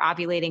then when you're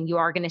ovulating, you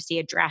are going to see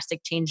a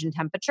drastic change in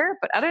temperature.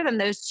 But other than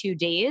those 2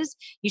 days,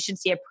 you should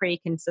see a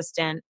pretty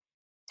consistent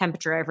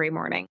temperature every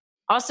morning.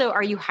 Also,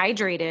 are you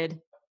hydrated?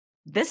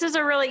 This is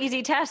a really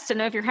easy test to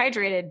know if you're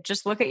hydrated.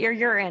 Just look at your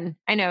urine.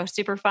 I know,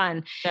 super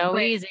fun. So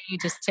easy. You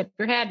just tip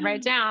your head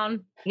right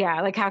down.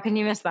 Yeah, like how can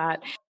you miss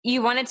that?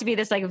 You want it to be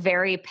this like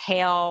very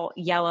pale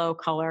yellow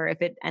color.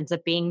 If it ends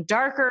up being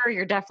darker,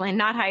 you're definitely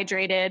not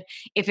hydrated.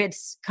 If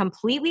it's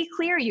completely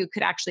clear, you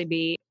could actually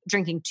be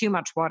drinking too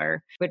much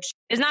water, which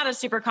is not a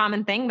super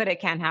common thing, but it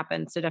can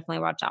happen. So definitely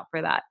watch out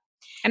for that.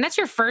 And that's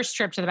your first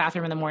trip to the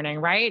bathroom in the morning,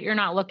 right? You're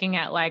not looking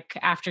at like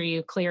after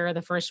you clear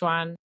the first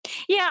one.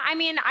 Yeah, I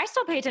mean, I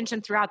still pay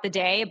attention throughout the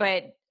day,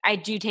 but I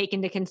do take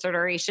into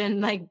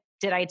consideration like,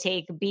 did I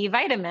take B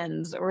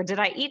vitamins or did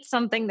I eat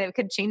something that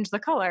could change the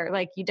color?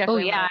 Like you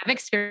definitely. Oh yeah, I've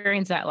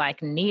experienced that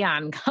like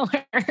neon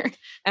color.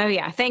 Oh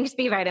yeah, thanks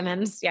B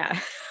vitamins. Yeah.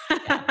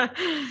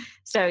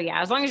 So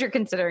yeah, as long as you're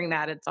considering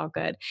that, it's all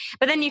good.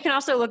 But then you can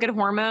also look at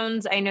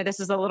hormones. I know this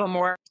is a little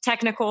more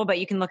technical, but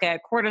you can look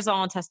at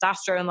cortisol and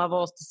testosterone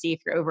levels to see if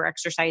you're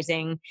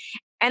overexercising.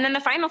 And then the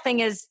final thing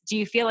is, do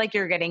you feel like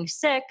you're getting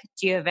sick?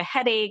 Do you have a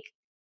headache,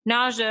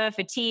 nausea,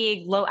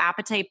 fatigue, low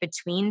appetite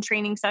between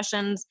training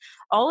sessions?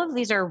 All of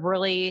these are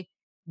really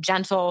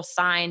gentle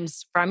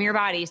signs from your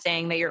body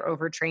saying that you're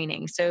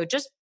overtraining. So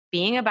just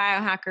being a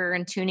biohacker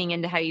and tuning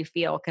into how you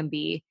feel can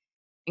be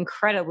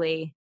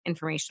incredibly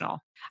informational.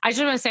 I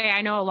just want to say,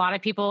 I know a lot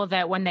of people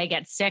that when they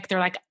get sick, they're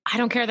like, I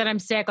don't care that I'm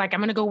sick. Like, I'm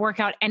going to go work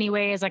out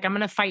anyways. Like, I'm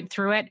going to fight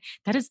through it.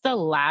 That is the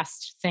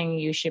last thing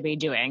you should be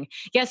doing.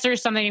 Yes,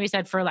 there's something to be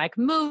said for like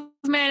movement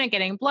and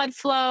getting blood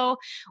flow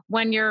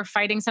when you're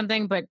fighting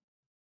something, but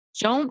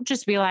don't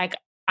just be like,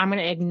 I'm going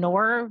to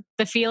ignore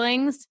the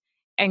feelings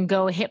and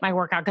go hit my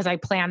workout because I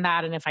planned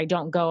that. And if I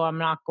don't go, I'm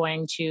not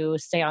going to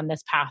stay on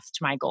this path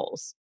to my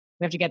goals.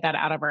 We have to get that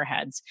out of our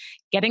heads.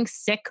 Getting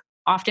sick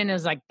often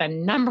is like the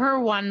number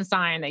one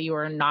sign that you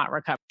are not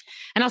recovered.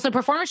 And also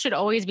performance should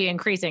always be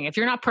increasing. If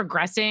you're not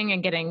progressing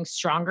and getting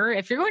stronger,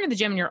 if you're going to the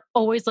gym and you're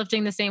always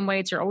lifting the same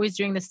weights, you're always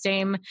doing the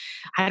same,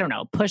 I don't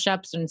know,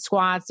 push-ups and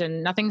squats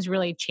and nothing's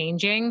really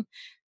changing,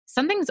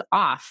 something's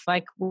off.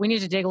 Like we need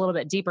to dig a little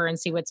bit deeper and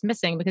see what's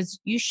missing because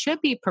you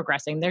should be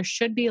progressing. There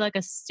should be like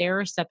a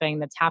stair stepping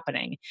that's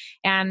happening.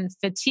 And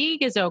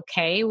fatigue is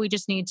okay. We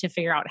just need to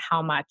figure out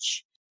how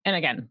much. And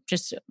again,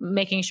 just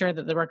making sure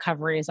that the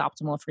recovery is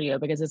optimal for you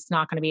because it's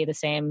not going to be the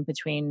same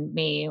between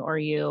me or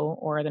you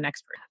or the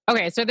next person.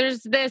 Okay, so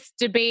there's this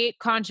debate,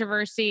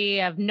 controversy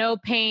of no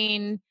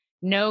pain,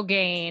 no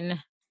gain,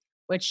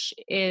 which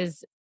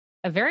is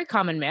a very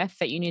common myth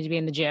that you need to be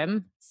in the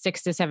gym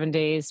 6 to 7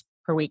 days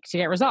per week to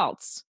get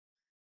results.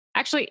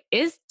 Actually,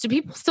 do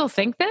people still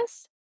think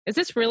this? Is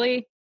this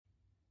really?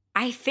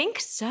 I think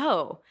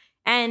so.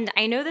 And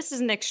I know this is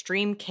an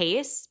extreme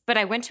case, but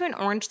I went to an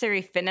Orange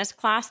Theory fitness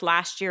class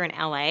last year in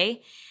LA,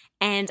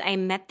 and I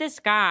met this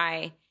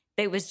guy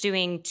that was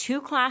doing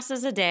 2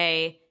 classes a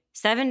day,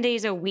 7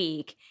 days a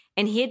week.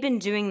 And he had been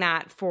doing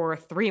that for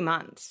 3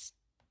 months.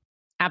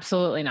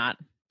 Absolutely not.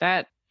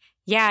 That.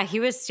 Yeah, he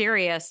was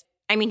serious.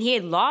 I mean, he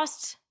had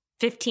lost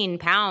 15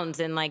 pounds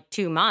in like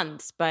 2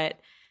 months, but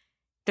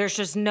there's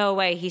just no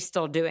way he's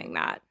still doing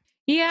that.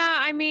 Yeah,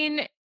 I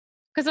mean,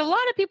 because a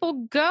lot of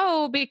people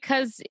go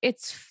because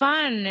it's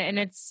fun and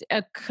it's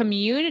a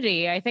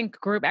community. I think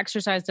group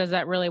exercise does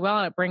that really well,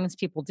 and it brings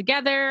people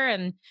together.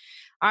 And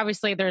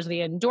obviously, there's the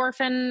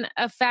endorphin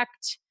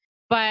effect,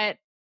 but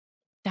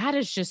that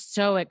is just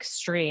so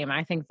extreme.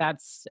 I think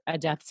that's a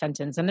death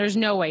sentence, and there's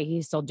no way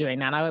he's still doing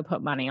that. I would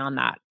put money on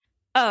that.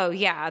 Oh,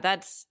 yeah,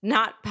 that's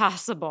not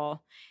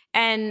possible.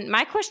 And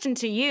my question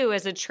to you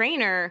as a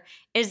trainer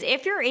is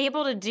if you're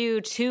able to do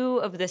two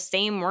of the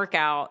same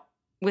workout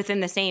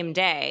within the same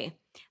day,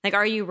 like,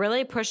 are you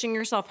really pushing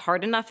yourself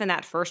hard enough in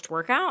that first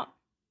workout?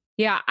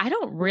 Yeah, I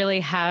don't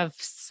really have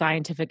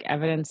scientific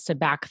evidence to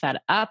back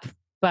that up,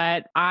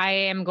 but I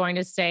am going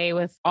to say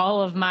with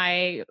all of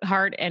my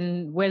heart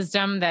and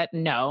wisdom that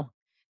no,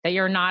 that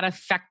you're not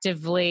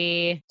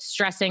effectively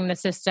stressing the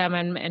system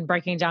and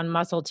breaking down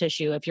muscle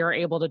tissue if you're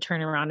able to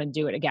turn around and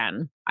do it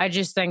again. I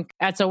just think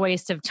that's a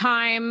waste of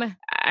time.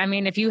 I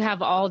mean, if you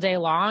have all day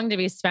long to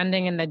be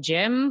spending in the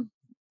gym,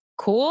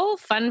 cool,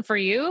 fun for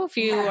you if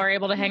you are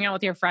able to hang out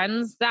with your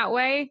friends that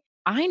way.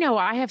 I know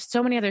I have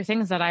so many other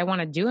things that I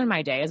want to do in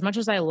my day. As much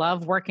as I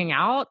love working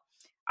out,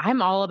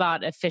 I'm all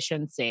about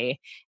efficiency.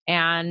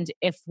 And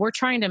if we're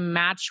trying to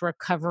match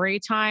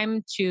recovery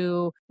time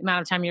to the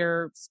amount of time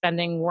you're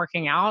spending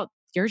working out,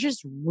 you're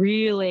just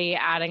really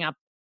adding up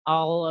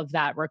all of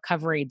that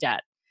recovery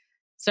debt.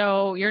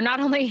 So you're not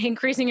only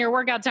increasing your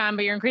workout time,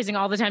 but you're increasing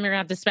all the time you're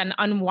going to have to spend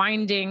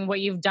unwinding what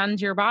you've done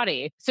to your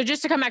body. So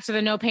just to come back to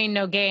the no pain,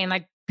 no gain,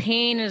 like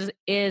pain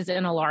is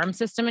an alarm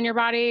system in your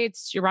body.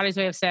 It's your body's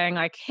way of saying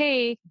like,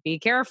 hey, be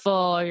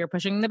careful. You're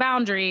pushing the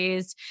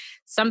boundaries.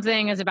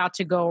 Something is about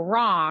to go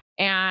wrong.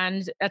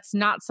 And that's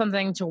not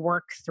something to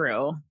work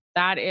through.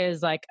 That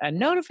is like a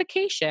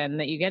notification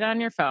that you get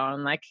on your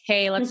phone. Like,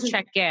 hey, let's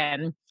check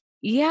in.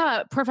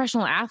 Yeah,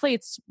 professional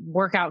athletes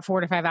work out 4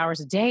 to 5 hours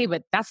a day,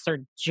 but that's their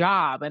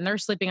job and they're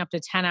sleeping up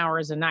to 10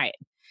 hours a night.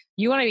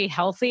 You want to be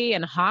healthy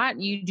and hot,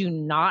 you do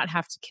not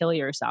have to kill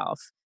yourself,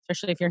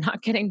 especially if you're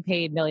not getting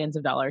paid millions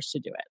of dollars to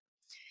do it.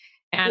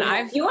 And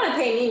if you want to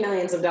pay me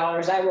millions of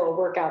dollars, I will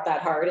work out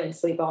that hard and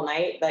sleep all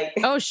night. Like,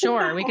 oh,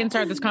 sure. We can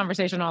start this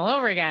conversation all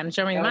over again.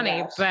 Show me the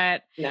money. Gosh.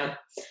 But no.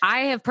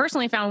 I have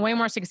personally found way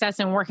more success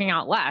in working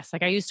out less.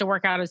 Like I used to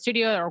work out at a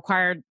studio that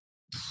required,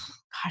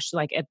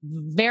 like at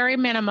very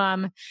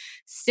minimum,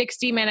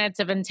 60 minutes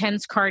of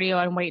intense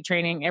cardio and weight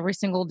training every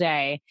single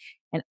day.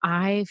 And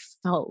I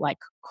felt like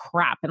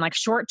crap. And like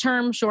short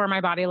term, sure,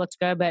 my body looked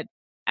good. But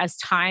as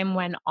time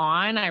went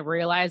on, I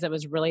realized it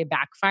was really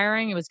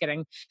backfiring. It was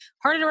getting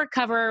harder to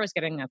recover. It was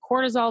getting a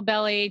cortisol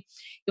belly.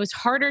 It was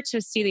harder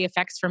to see the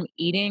effects from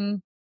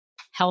eating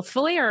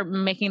healthfully or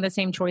making the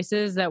same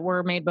choices that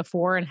were made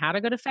before and had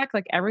a good effect.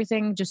 Like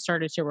everything just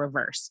started to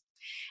reverse.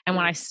 And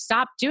when I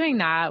stopped doing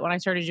that, when I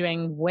started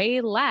doing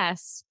way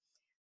less,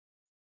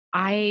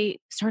 I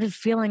started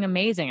feeling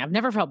amazing. I've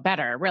never felt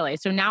better, really.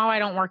 So now I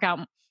don't work out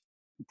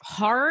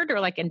hard or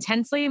like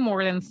intensely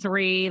more than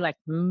 3, like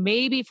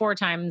maybe 4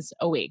 times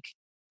a week.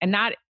 And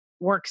that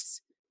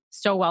works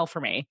so well for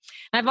me.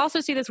 And I've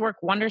also seen this work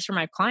wonders for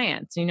my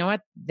clients. You know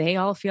what? They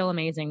all feel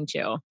amazing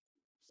too.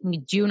 You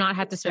do not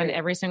have to spend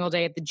every single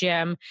day at the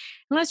gym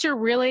unless you're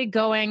really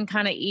going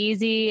kind of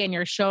easy and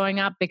you're showing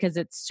up because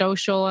it's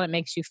social and it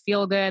makes you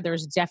feel good.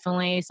 There's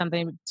definitely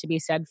something to be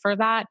said for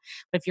that.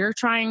 But if you're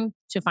trying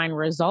to find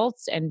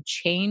results and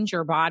change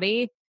your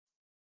body,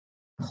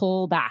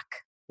 pull back.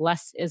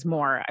 Less is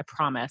more, I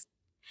promise.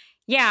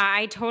 Yeah,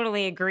 I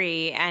totally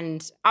agree.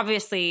 And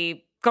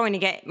obviously, going to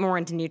get more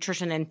into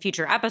nutrition in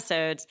future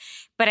episodes.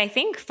 But I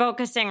think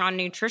focusing on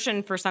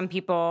nutrition for some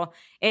people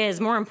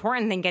is more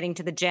important than getting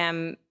to the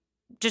gym,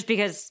 just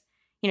because,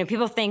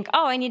 people think,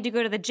 oh, I need to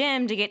go to the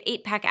gym to get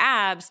 8-pack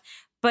abs.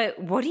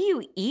 But what are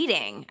you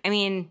eating? I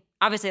mean,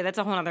 obviously, that's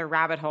a whole other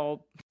rabbit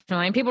hole.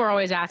 And people are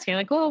always asking,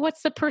 like, oh,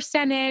 what's the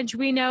percentage?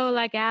 We know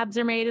like abs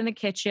are made in the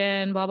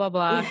kitchen, blah, blah,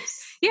 blah.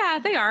 Yes. Yeah,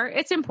 they are.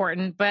 It's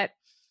important, but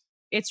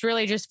it's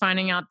really just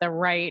finding out the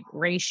right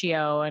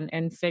ratio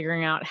and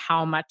figuring out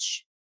how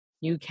much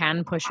you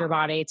can push your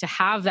body to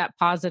have that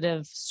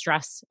positive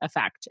stress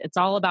effect. It's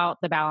all about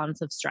the balance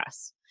of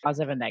stress,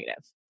 positive and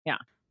negative. Yeah.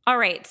 All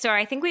right. So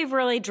I think we've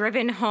really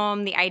driven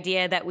home the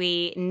idea that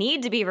we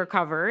need to be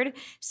recovered.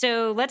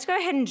 So let's go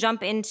ahead and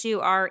jump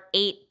into our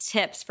 8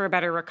 tips for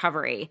better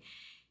recovery.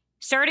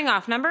 Starting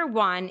off, number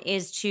 1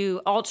 is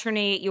to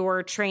alternate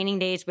your training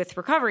days with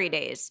recovery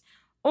days.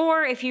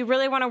 Or if you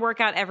really want to work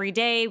out every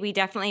day, we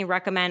definitely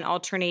recommend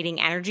alternating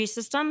energy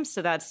systems.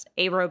 So that's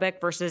aerobic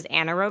versus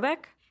anaerobic.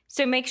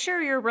 So make sure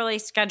you're really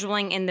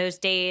scheduling in those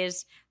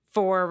days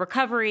for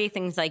recovery,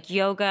 things like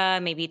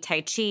yoga, maybe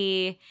Tai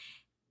Chi.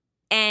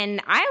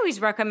 And I always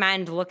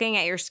recommend looking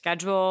at your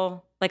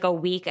schedule like a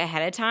week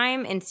ahead of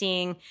time and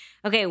seeing,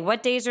 okay,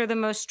 what days are the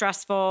most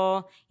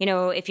stressful?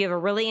 If you have a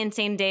really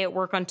insane day at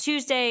work on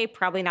Tuesday,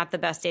 probably not the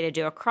best day to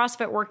do a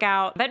CrossFit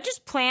workout, but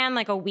just plan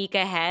like a week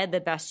ahead the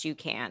best you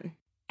can.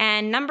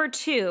 And number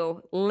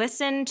 2,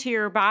 listen to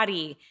your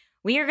body.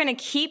 We are going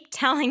to keep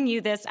telling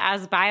you this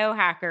as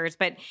biohackers,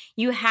 but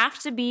you have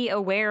to be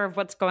aware of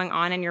what's going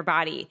on in your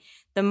body.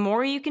 The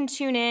more you can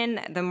tune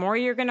in, the more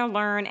you're going to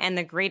learn and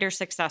the greater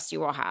success you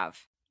will have.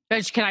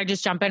 Coach, can I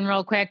just jump in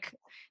real quick?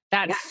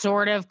 That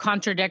sort of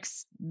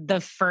contradicts the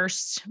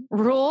first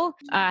rule,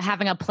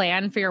 having a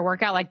plan for your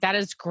workout. Like that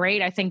is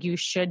great. I think you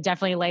should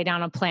definitely lay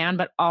down a plan,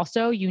 but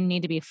also you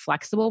need to be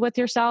flexible with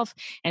yourself.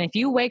 And if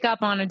you wake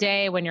up on a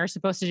day when you're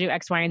supposed to do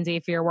X, Y, and Z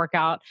for your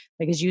workout,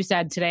 because you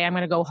said today I'm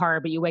going to go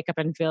hard, but you wake up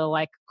and feel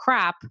like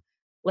crap,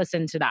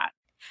 listen to that.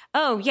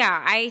 Oh,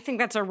 yeah. I think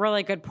that's a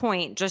really good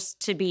point, just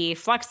to be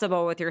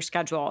flexible with your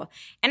schedule.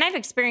 And I've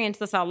experienced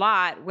this a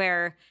lot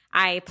where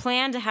I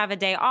plan to have a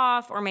day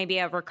off or maybe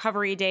a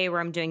recovery day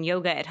where I'm doing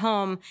yoga at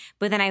home,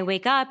 but then I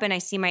wake up and I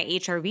see my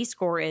HRV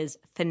score is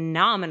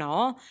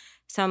phenomenal.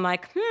 So I'm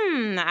like,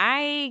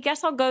 I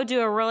guess I'll go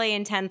do a really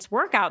intense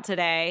workout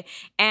today.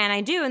 And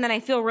I do, and then I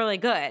feel really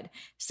good.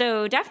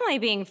 So definitely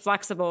being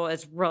flexible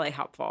is really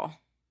helpful.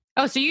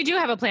 Oh, so you do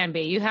have a plan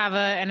B. You have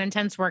an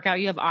intense workout.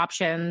 You have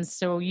options.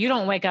 So you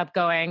don't wake up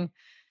going,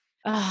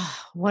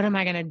 what am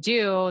I going to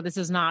do? This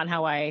is not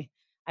how I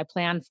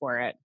planned for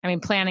it. I mean,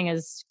 planning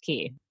is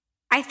key.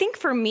 I think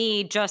for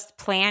me, just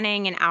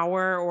planning an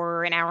hour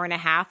or an hour and a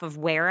half of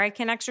where I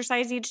can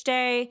exercise each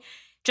day,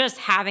 just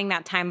having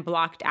that time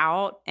blocked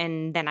out,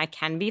 and then I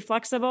can be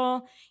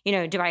flexible.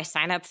 Do I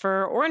sign up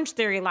for Orange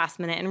Theory last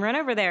minute and run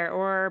over there?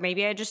 Or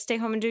maybe I just stay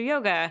home and do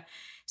yoga.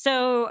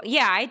 So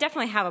yeah, I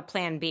definitely have a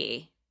plan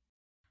B.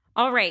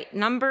 All right,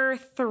 number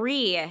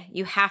 3,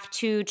 you have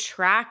to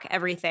track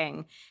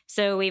everything.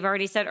 So we've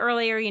already said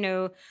earlier,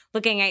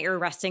 looking at your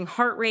resting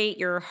heart rate,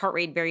 your heart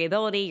rate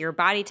variability, your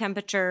body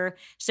temperature.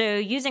 So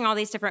using all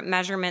these different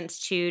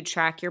measurements to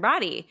track your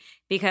body,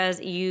 because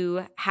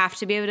you have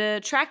to be able to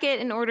track it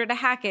in order to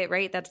hack it,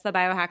 right? That's the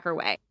biohacker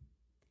way.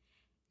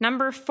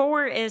 Number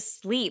 4 is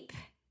sleep.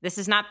 This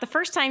is not the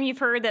first time you've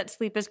heard that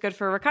sleep is good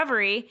for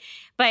recovery,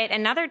 but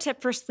another tip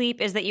for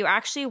sleep is that you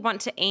actually want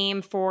to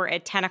aim for a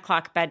 10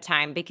 o'clock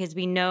bedtime, because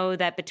we know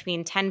that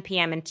between 10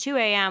 p.m. and 2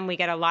 a.m., we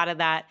get a lot of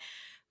that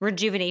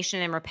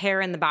rejuvenation and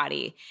repair in the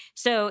body.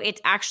 So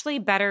it's actually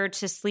better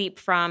to sleep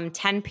from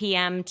 10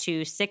 p.m.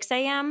 to 6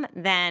 a.m.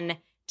 than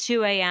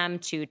 2 a.m.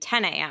 to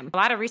 10 a.m. A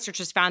lot of research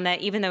has found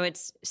that even though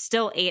it's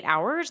still 8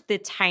 hours, the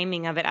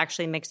timing of it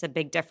actually makes a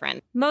big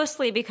difference,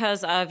 mostly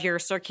because of your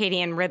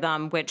circadian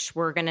rhythm, which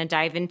we're going to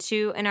dive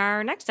into in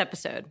our next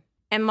episode.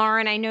 And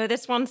Lauren, I know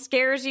this one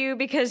scares you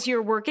because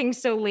you're working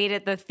so late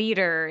at the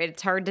theater.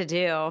 It's hard to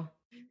do.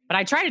 But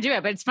I try to do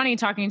it. But it's funny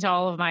talking to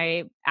all of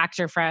my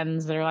actor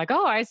friends that are like,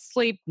 I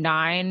sleep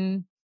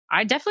 9.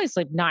 I definitely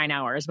sleep 9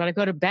 hours, but I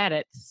go to bed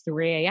at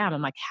 3 a.m.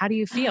 I'm like, how do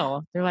you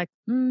feel? They're like,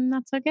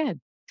 not so good.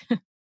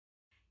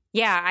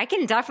 Yeah, I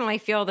can definitely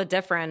feel the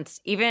difference.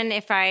 Even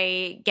if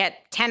I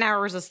get 10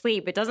 hours of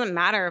sleep, it doesn't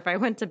matter if I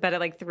went to bed at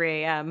like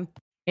 3 a.m.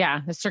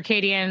 Yeah, the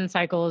circadian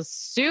cycle is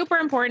super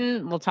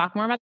important. We'll talk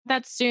more about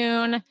that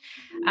soon.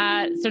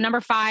 So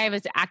number 5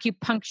 is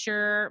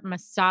acupuncture,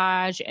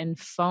 massage, and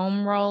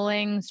foam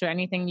rolling. So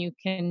anything you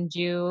can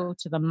do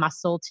to the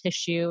muscle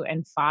tissue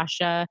and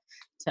fascia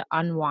to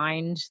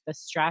unwind the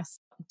stress.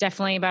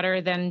 Definitely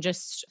better than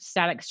just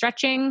static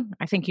stretching.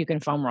 I think you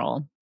can foam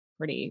roll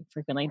pretty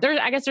frequently.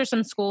 I guess there's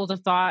some schools of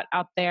thought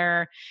out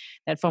there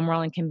that foam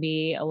rolling can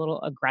be a little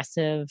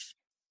aggressive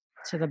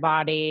to the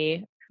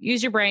body.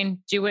 Use your brain,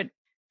 do what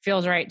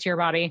feels right to your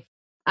body.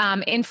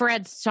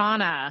 Infrared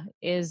sauna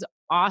is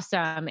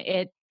awesome.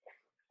 It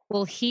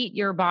will heat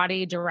your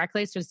body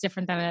directly. So it's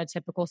different than a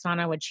typical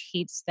sauna, which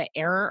heats the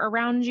air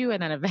around you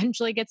and then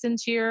eventually gets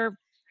into your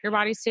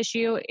body's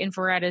tissue.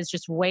 Infrared is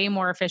just way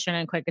more efficient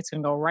and quick. It's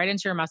going to go right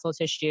into your muscle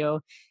tissue.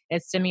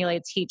 It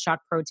stimulates heat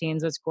shock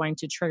proteins. It's going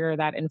to trigger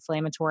that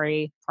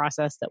inflammatory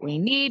process that we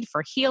need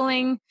for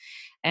healing.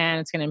 And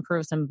it's going to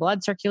improve some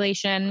blood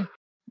circulation.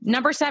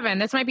 Number 7,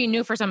 this might be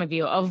new for some of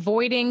you,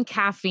 avoiding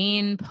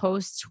caffeine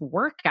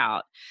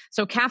post-workout.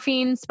 So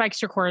caffeine spikes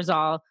your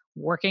cortisol.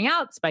 Working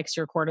out spikes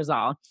your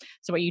cortisol.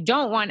 So what you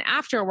don't want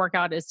after a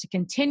workout is to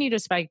continue to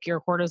spike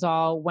your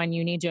cortisol when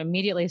you need to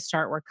immediately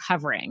start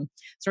recovering.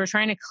 So we're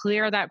trying to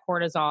clear that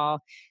cortisol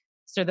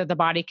so that the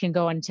body can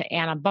go into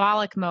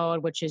anabolic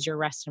mode, which is your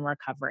rest and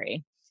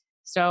recovery.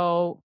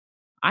 So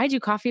I do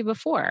coffee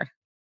before,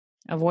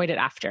 avoid it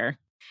after.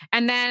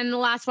 And then the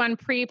last one,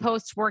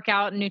 pre-post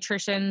workout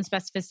nutrition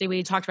specificity.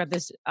 We talked about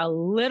this a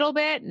little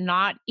bit,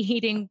 not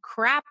eating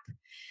crap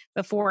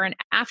before and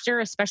after,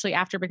 especially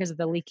after because of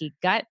the leaky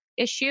gut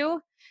issue.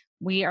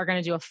 We are going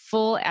to do a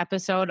full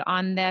episode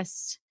on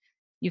this.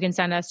 You can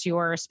send us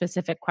your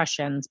specific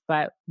questions,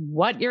 but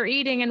what you're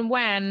eating and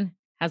when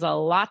has a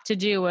lot to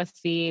do with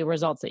the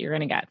results that you're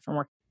going to get from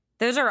work.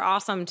 Those are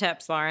awesome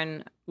tips,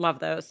 Lauren. Love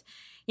those.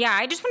 Yeah,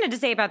 I just wanted to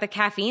say about the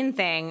caffeine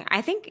thing.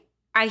 I think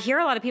I hear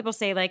a lot of people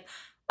say like,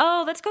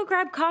 oh, let's go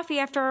grab coffee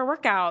after our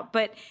workout.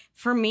 But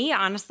for me,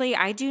 honestly,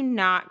 I do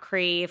not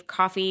crave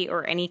coffee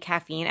or any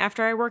caffeine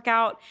after I work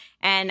out.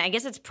 And I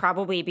guess it's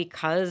probably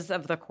because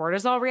of the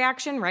cortisol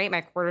reaction, right?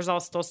 My cortisol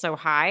is still so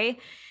high.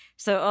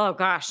 So, oh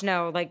gosh,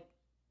 no, like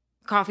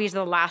coffee is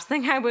the last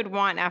thing I would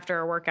want after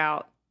a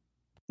workout.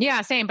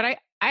 Yeah, same. But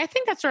I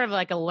think that's sort of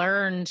like a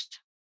learned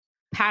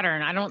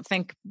pattern. I don't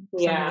think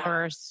some of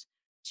us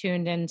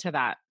tuned into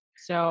that.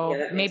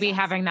 So maybe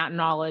having that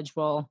knowledge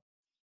will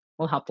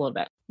help a little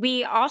bit.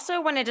 We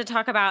also wanted to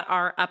talk about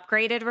our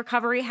upgraded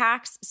recovery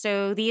hacks.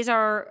 So these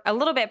are a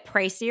little bit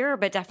pricier,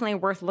 but definitely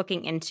worth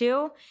looking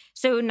into.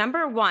 So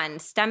number one,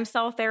 stem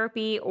cell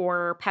therapy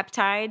or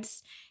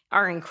peptides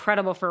are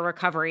incredible for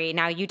recovery.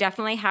 Now, you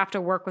definitely have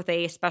to work with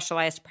a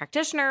specialized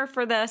practitioner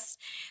for this,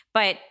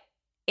 but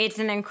it's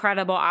an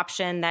incredible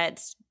option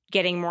that's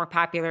getting more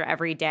popular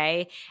every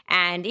day.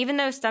 And even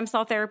though stem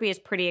cell therapy is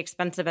pretty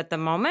expensive at the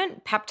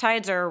moment,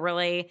 peptides are a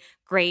really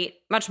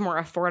great, much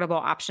more affordable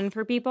option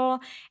for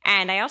people.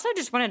 And I also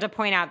just wanted to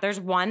point out there's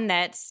one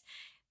that's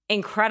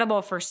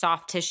incredible for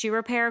soft tissue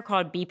repair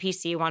called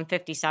BPC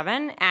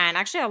 157. And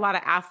actually, a lot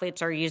of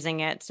athletes are using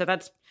it. So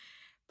that's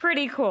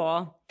pretty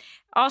cool.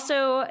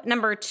 Also,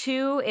 number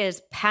two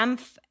is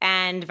PEMF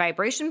and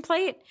vibration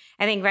plate.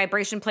 I think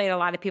vibration plate, a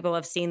lot of people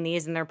have seen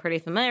these and they're pretty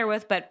familiar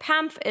with, but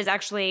PEMF is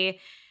actually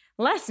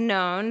less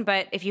known,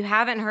 but if you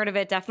haven't heard of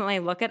it, definitely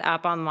look it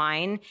up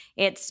online.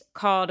 It's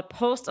called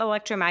pulsed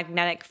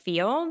electromagnetic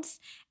fields.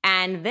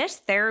 And this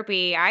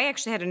therapy, I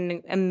actually had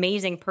an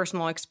amazing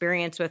personal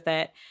experience with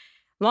it.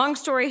 Long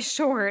story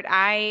short,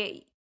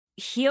 I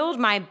healed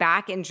my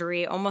back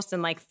injury almost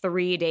in like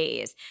 3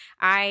 days.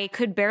 I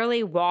could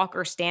barely walk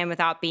or stand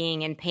without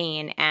being in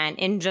pain. And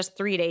in just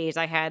 3 days,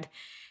 I had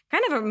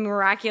kind of a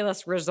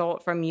miraculous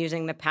result from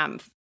using the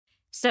PEMF.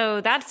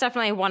 So that's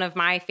definitely one of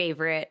my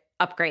favorite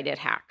upgraded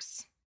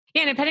hacks.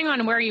 Yeah, and depending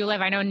on where you live,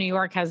 I know New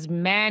York has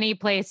many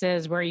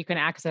places where you can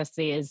access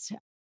these.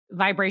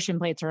 Vibration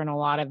plates are in a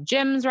lot of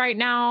gyms right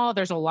now.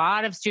 There's a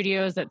lot of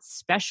studios that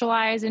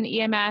specialize in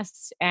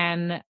EMS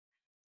and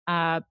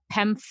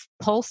PEMF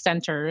Pulse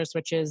Centers,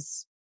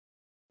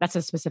 that's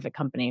a specific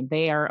company.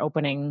 They are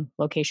opening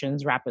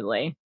locations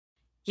rapidly.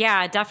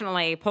 Yeah,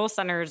 definitely. Pulse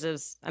Centers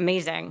is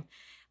amazing.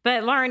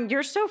 But Lauren,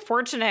 you're so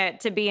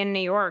fortunate to be in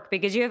New York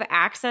because you have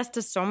access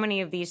to so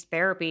many of these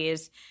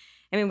therapies.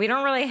 I mean, we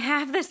don't really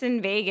have this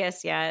in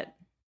Vegas yet.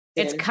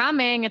 It's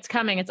coming. It's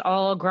coming. It's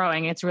all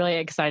growing. It's really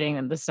exciting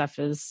that this stuff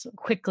is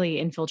quickly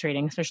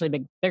infiltrating,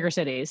 especially bigger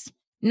cities.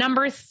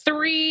 Number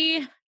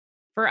 3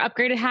 for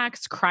upgraded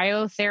hacks,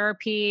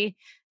 cryotherapy.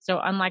 So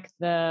unlike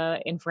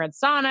the infrared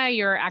sauna,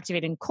 you're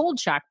activating cold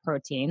shock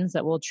proteins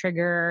that will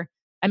trigger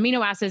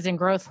amino acids and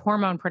growth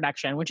hormone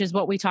production, which is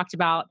what we talked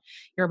about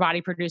your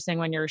body producing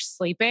when you're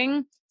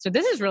sleeping. So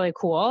this is really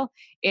cool.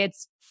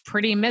 It's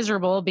pretty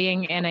miserable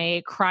being in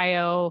a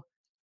cryo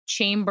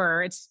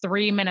chamber. It's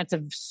 3 minutes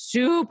of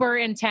super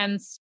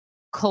intense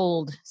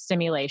cold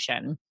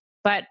stimulation,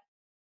 but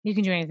you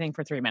can do anything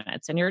for 3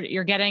 minutes, and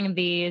you're getting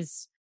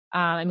these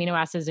amino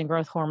acids and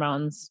growth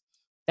hormones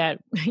that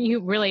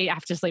you really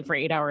have to sleep for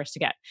 8 hours to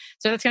get.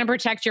 So that's going to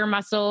protect your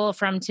muscle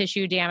from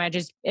tissue damage.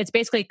 It's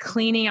basically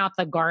cleaning out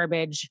the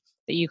garbage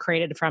that you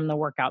created from the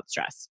workout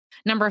stress.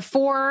 Number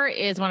 4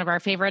 is one of our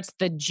favorites,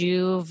 the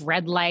Joovv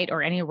red light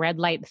or any red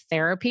light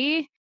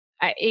therapy.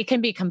 It can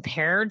be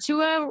compared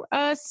to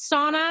a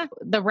sauna.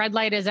 The red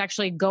light is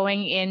actually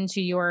going into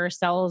your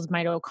cells'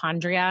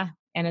 mitochondria,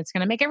 and it's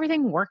going to make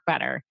everything work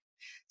better.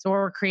 So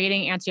we're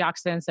creating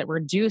antioxidants that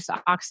reduce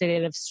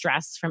oxidative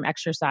stress from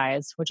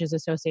exercise, which is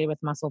associated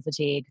with muscle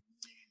fatigue.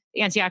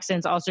 The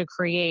antioxidants also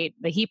create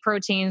the heat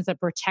proteins that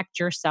protect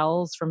your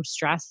cells from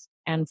stress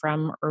and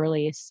from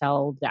early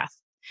cell death.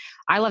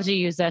 I love to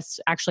use this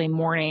actually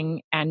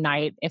morning and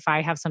night. If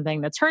I have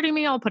something that's hurting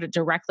me, I'll put it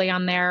directly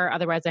on there.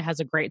 Otherwise, it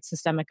has a great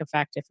systemic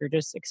effect if you're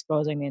just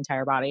exposing the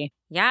entire body.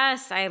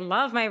 Yes, I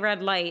love my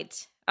red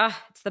light. Oh,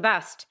 it's the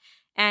best.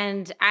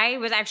 And I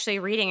was actually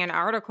reading an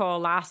article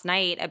last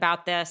night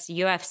about this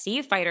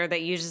UFC fighter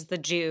that uses the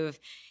Joovv.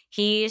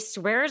 He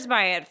swears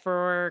by it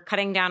for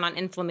cutting down on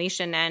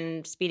inflammation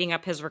and speeding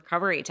up his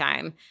recovery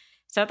time.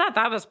 So I thought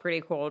that was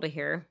pretty cool to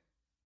hear.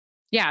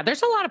 Yeah,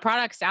 there's a lot of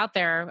products out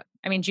there.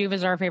 I mean, Joovv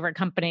is our favorite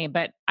company,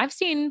 but I've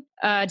seen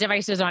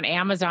devices on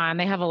Amazon.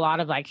 They have a lot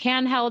of like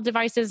handheld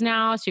devices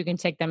now, so you can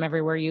take them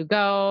everywhere you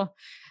go.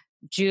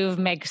 Joovv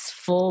makes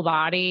full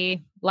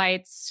body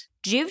lights.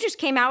 Joovv just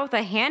came out with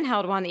a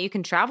handheld one that you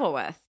can travel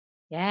with.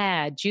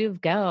 Yeah,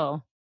 Joovv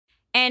Go.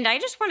 And I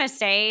just want to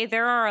say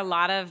there are a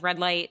lot of red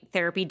light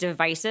therapy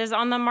devices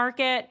on the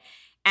market.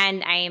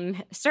 And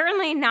I'm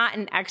certainly not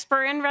an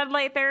expert in red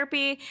light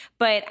therapy,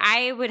 but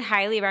I would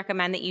highly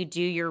recommend that you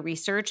do your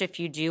research if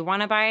you do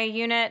want to buy a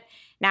unit.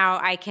 Now,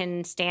 I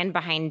can stand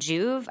behind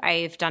Joovv.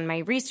 I've done my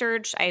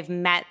research. I've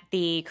met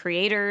the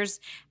creators.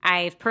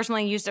 I've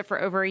personally used it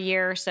for over a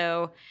year.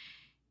 So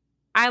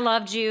I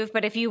love Joovv,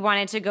 but if you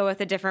wanted to go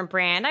with a different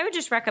brand, I would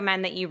just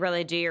recommend that you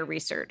really do your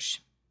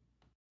research.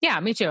 Yeah,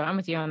 me too. I'm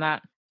with you on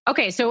that.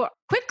 Okay, so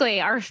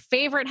quickly, our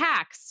favorite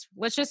hacks.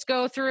 Let's just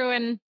go through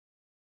and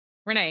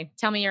Renee,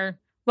 tell me your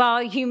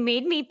Well, you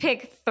made me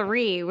pick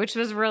three, which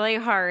was really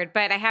hard.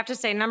 But I have to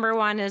say, number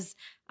one is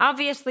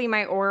obviously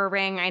my Aura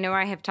Ring. I know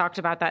I have talked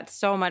about that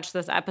so much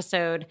this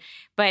episode,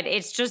 but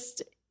it's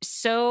just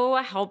so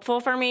helpful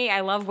for me.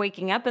 I love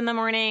waking up in the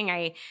morning.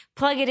 I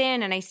plug it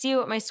in and I see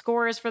what my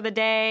score is for the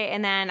day.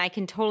 And then I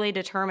can totally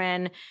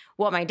determine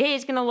what my day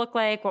is going to look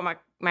like, what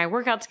my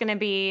workout's going to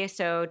be.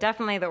 So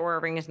definitely the Aura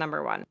Ring is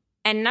number one.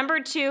 And number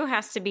two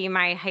has to be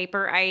my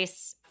Hyper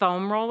Ice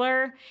foam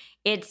roller.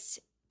 It's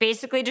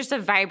basically just a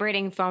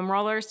vibrating foam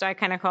roller. So I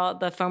kind of call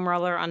it the foam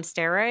roller on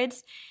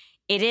steroids.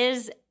 It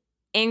is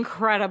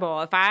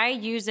incredible. If I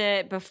use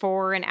it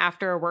before and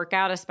after a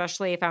workout,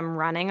 especially if I'm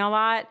running a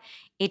lot,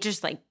 it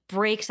just like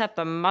breaks up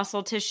the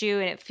muscle tissue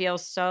and it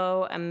feels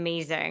so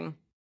amazing.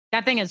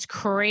 That thing is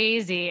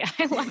crazy.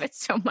 I love it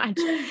so much.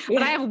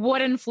 But I have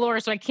wooden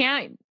floors, so I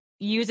can't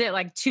use it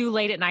like too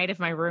late at night if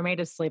my roommate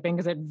is sleeping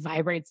because it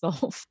vibrates the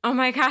whole. Oh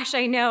my gosh,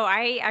 I know.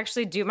 I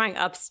actually do mine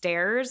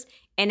upstairs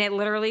and it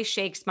literally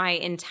shakes my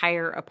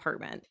entire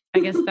apartment. I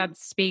guess that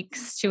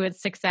speaks to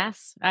its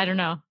success. I don't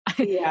know.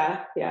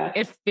 Yeah.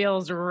 It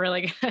feels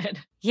really good.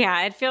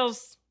 Yeah, it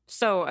feels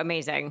so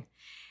amazing.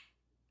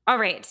 All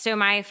right, so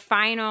my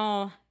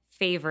final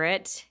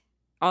favorite,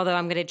 although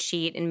I'm going to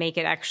cheat and make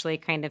it actually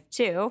kind of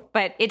two,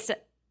 but it's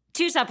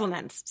two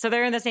supplements. So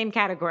they're in the same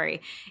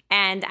category.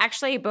 And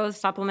actually, both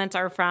supplements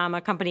are from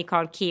a company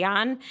called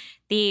Kion.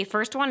 The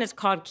first one is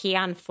called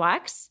Kion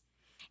Flex.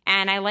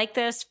 And I like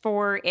this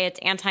for its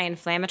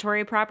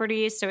anti-inflammatory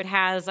properties. So it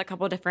has a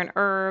couple different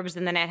herbs,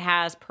 and then it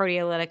has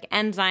proteolytic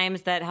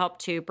enzymes that help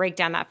to break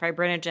down that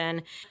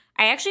fibrinogen.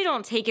 I actually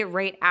don't take it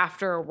right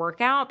after a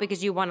workout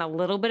because you want a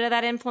little bit of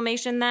that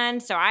inflammation then.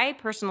 So I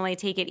personally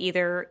take it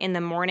either in the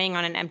morning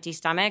on an empty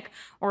stomach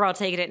or I'll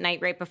take it at night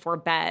right before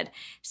bed.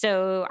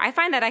 So I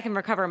find that I can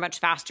recover much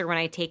faster when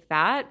I take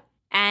that.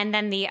 And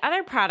then the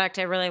other product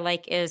I really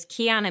like is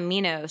Kion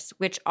Aminos,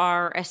 which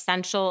are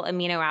essential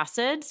amino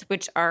acids,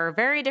 which are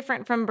very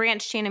different from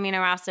branched chain amino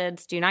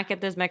acids. Do not get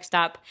those mixed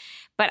up.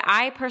 But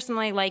I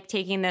personally like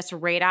taking this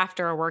right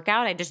after a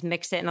workout. I just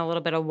mix it in a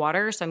little bit of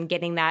water. So I'm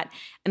getting that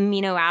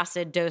amino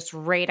acid dose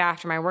right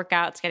after my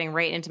workout. It's getting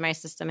right into my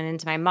system and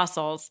into my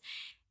muscles.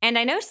 And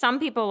I know some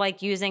people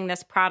like using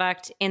this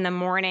product in the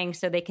morning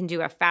so they can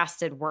do a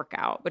fasted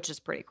workout, which is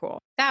pretty cool.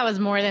 That was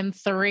more than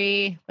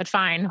three, but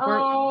fine.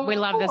 We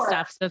love this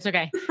stuff, so it's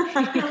okay.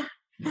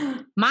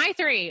 My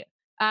three,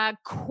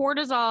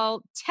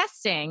 cortisol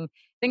testing.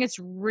 I think it's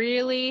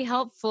really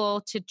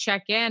helpful to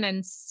check in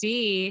and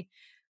see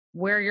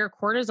where your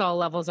cortisol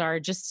levels are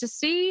just to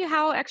see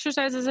how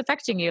exercise is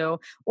affecting you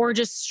or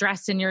just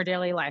stress in your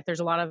daily life. There's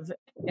a lot of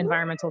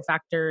environmental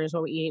factors,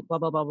 what we eat, blah,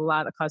 blah, blah, blah,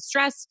 blah, that cause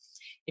stress.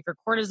 If your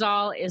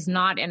cortisol is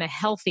not in a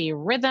healthy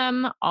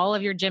rhythm, all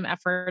of your gym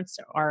efforts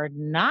are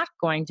not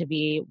going to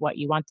be what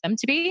you want them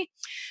to be.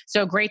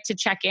 So great to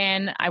check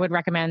in. I would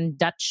recommend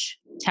Dutch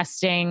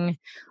testing.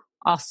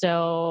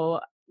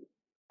 Also,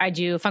 I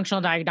do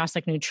Functional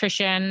Diagnostic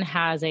Nutrition,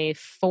 has a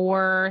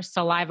 4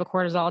 saliva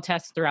cortisol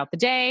tests throughout the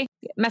day.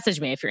 Message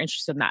me if you're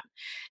interested in that.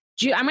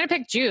 I'm going to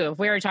pick Joovv.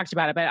 We already talked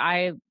about it, but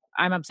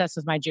I'm obsessed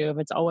with my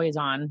Joovv. It's always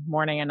on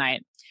morning and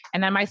night.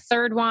 And then my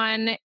third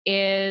one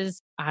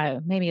is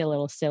maybe a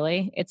little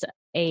silly. It's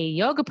a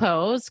yoga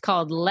pose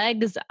called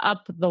Legs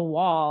Up the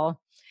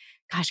Wall.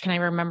 Gosh, can I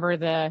remember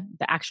the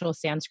actual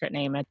Sanskrit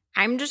name?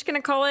 I'm just going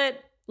to call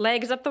it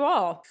Legs Up the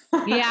Wall.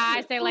 Yeah,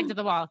 I say Legs Up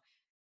the Wall.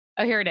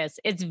 Oh, here it is.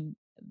 It's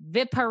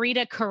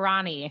Viparita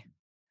Karani.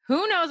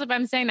 Who knows if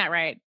I'm saying that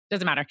right?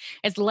 Doesn't matter.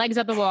 It's legs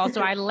up the wall. So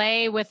I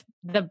lay with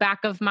the back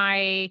of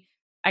my,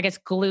 I guess,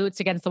 glutes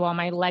against the wall.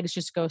 My legs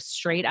just go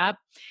straight up.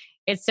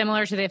 It's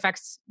similar to the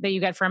effects that you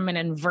get from an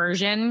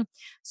inversion.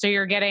 So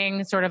you're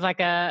getting sort of like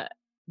a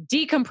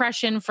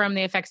decompression from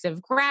the effects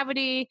of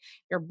gravity.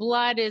 Your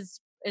blood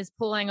is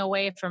pulling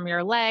away from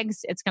your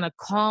legs. It's going to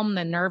calm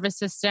the nervous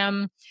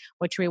system,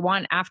 which we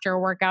want after a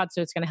workout.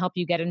 So it's going to help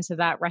you get into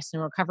that rest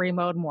and recovery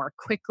mode more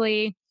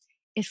quickly.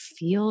 It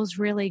feels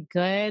really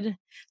good.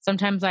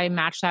 Sometimes I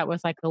match that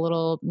with like a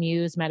little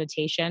Muse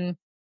meditation.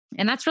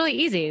 And that's really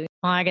easy.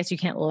 Well, I guess you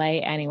can't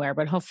lay anywhere,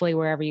 but hopefully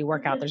wherever you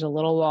work out, there's a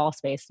little wall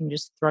space and you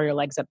just throw your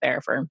legs up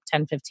there for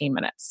 10, 15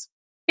 minutes.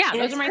 Yeah,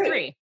 those are my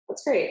three.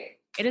 That's great.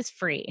 It is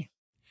free.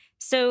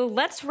 So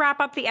let's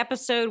wrap up the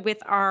episode with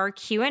our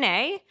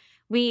Q&A.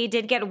 We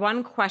did get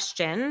one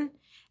question,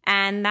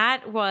 and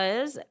that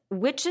was,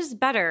 which is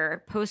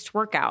better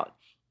post-workout?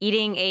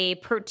 Eating a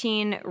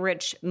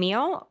protein-rich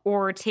meal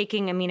or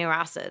taking amino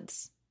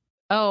acids?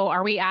 Oh,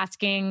 are we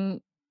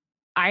asking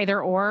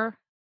either or?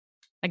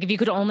 Like if you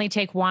could only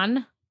take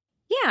one?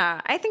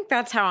 Yeah, I think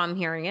that's how I'm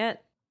hearing it.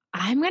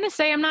 I'm going to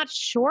say I'm not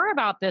sure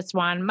about this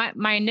one.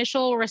 My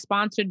initial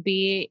response would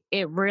be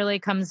it really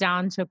comes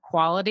down to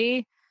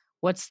quality.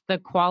 What's the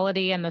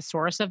quality and the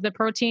source of the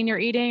protein you're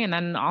eating? And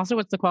then also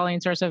what's the quality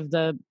and source of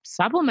the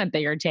supplement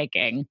that you're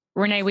taking?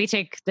 Renee, we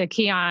take the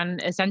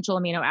Kion essential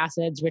amino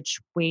acids, which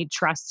we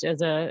trust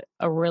is a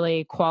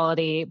really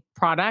quality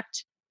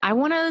product. I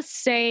want to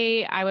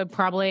say I would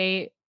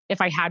probably,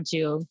 if I had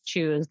to,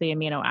 choose the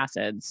amino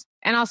acids.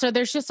 And also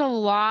there's just a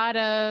lot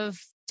of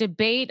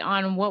debate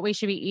on what we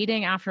should be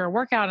eating after a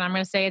workout. And I'm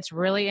going to say it's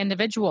really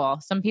individual.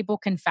 Some people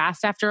can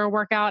fast after a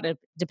workout. It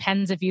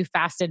depends if you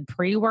fasted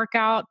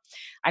pre-workout.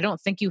 I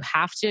don't think you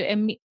have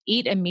to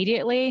eat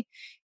immediately.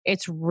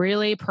 It's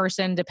really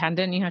person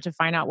dependent. You have to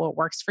find out what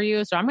works for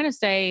you. So I'm going to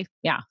say,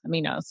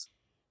 aminos.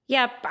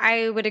 Yep,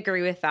 I would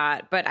agree with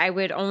that. But I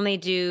would only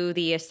do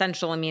the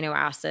essential amino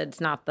acids,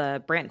 not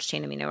the branched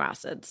chain amino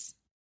acids.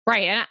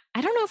 Right. And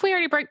I don't know if we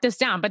already break this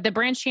down, but the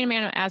branched chain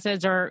amino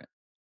acids are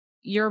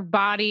your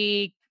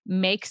body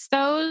makes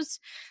those.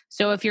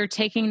 So if you're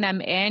taking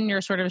them in,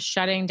 you're sort of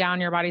shutting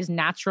down your body's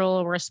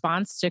natural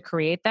response to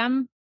create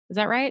them. Is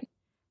that right?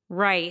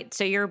 Right.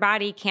 So your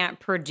body can't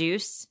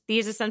produce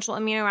these essential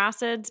amino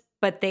acids,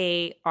 but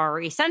they are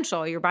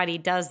essential. Your body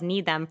does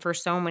need them for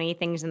so many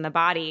things in the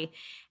body.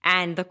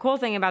 And the cool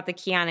thing about the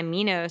Kion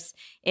aminos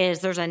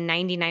is there's a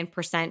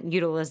 99%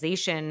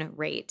 utilization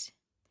rate.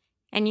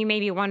 And you may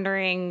be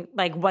wondering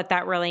like what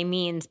that really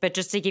means, but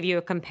just to give you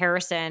a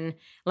comparison,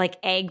 like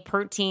egg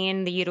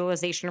protein, the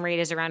utilization rate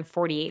is around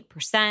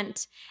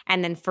 48%.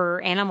 And then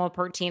for animal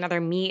protein,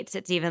 other meats,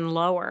 it's even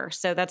lower.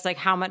 So that's like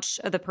how much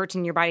of the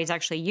protein your body's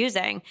actually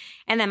using.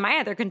 And then my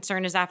other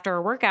concern is after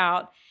a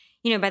workout,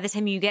 by the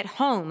time you get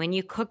home and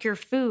you cook your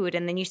food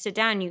and then you sit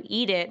down, you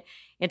eat it,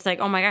 it's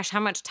like, oh my gosh, how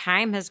much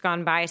time has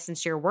gone by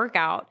since your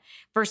workout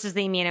versus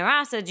the amino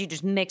acids, you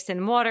just mix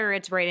in water,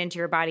 it's right into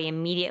your body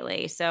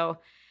immediately. So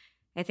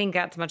I think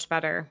that's much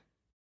better.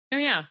 Oh,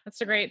 yeah.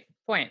 That's a great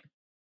point.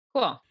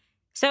 Cool.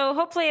 So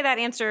hopefully that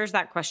answers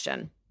that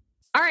question.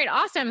 All right.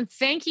 Awesome.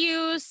 Thank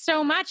you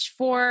so much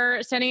for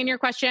sending in your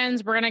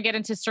questions. We're going to get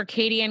into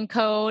circadian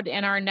code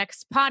in our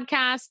next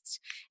podcast.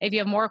 If you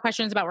have more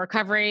questions about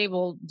recovery,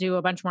 we'll do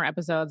a bunch more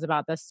episodes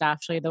about this stuff,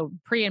 actually the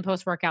pre and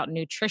post-workout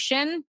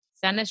nutrition.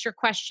 Send us your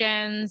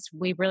questions.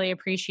 We really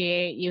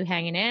appreciate you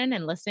hanging in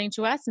and listening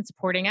to us and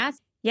supporting us.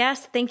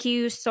 Yes. Thank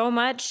you so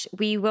much.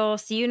 We will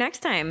see you next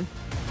time.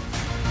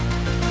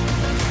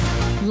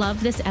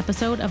 Love this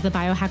episode of the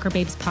Biohacker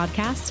Babes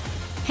podcast?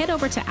 Head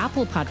over to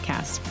Apple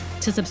Podcasts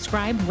to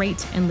subscribe,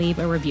 rate, and leave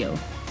a review.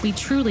 We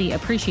truly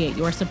appreciate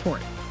your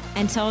support.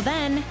 Until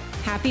then,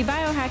 happy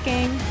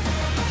biohacking.